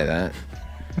did I say that?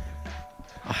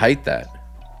 I hate that.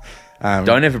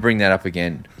 Don't ever bring that up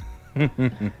again.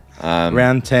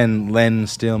 Round 10, Len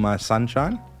steal my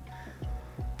sunshine.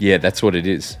 Yeah, that's what it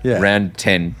is. Yeah. Round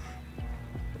 10,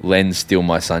 Len steal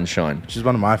my sunshine. Which is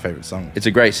one of my favourite songs. It's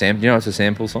a great sample. You know it's a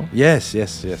sample song? Yes.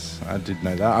 I did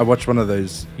know that. I watched one of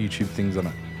those YouTube things on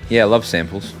it. Yeah, I love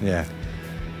samples. Yeah.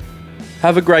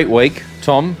 Have a great week,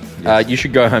 Tom. Yes. You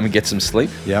should go home and get some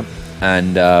sleep. Yep.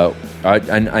 And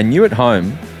you at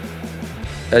home,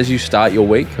 as you start your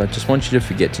week, I just want you to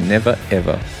forget to never,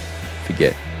 ever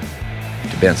forget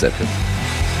to bounce that field.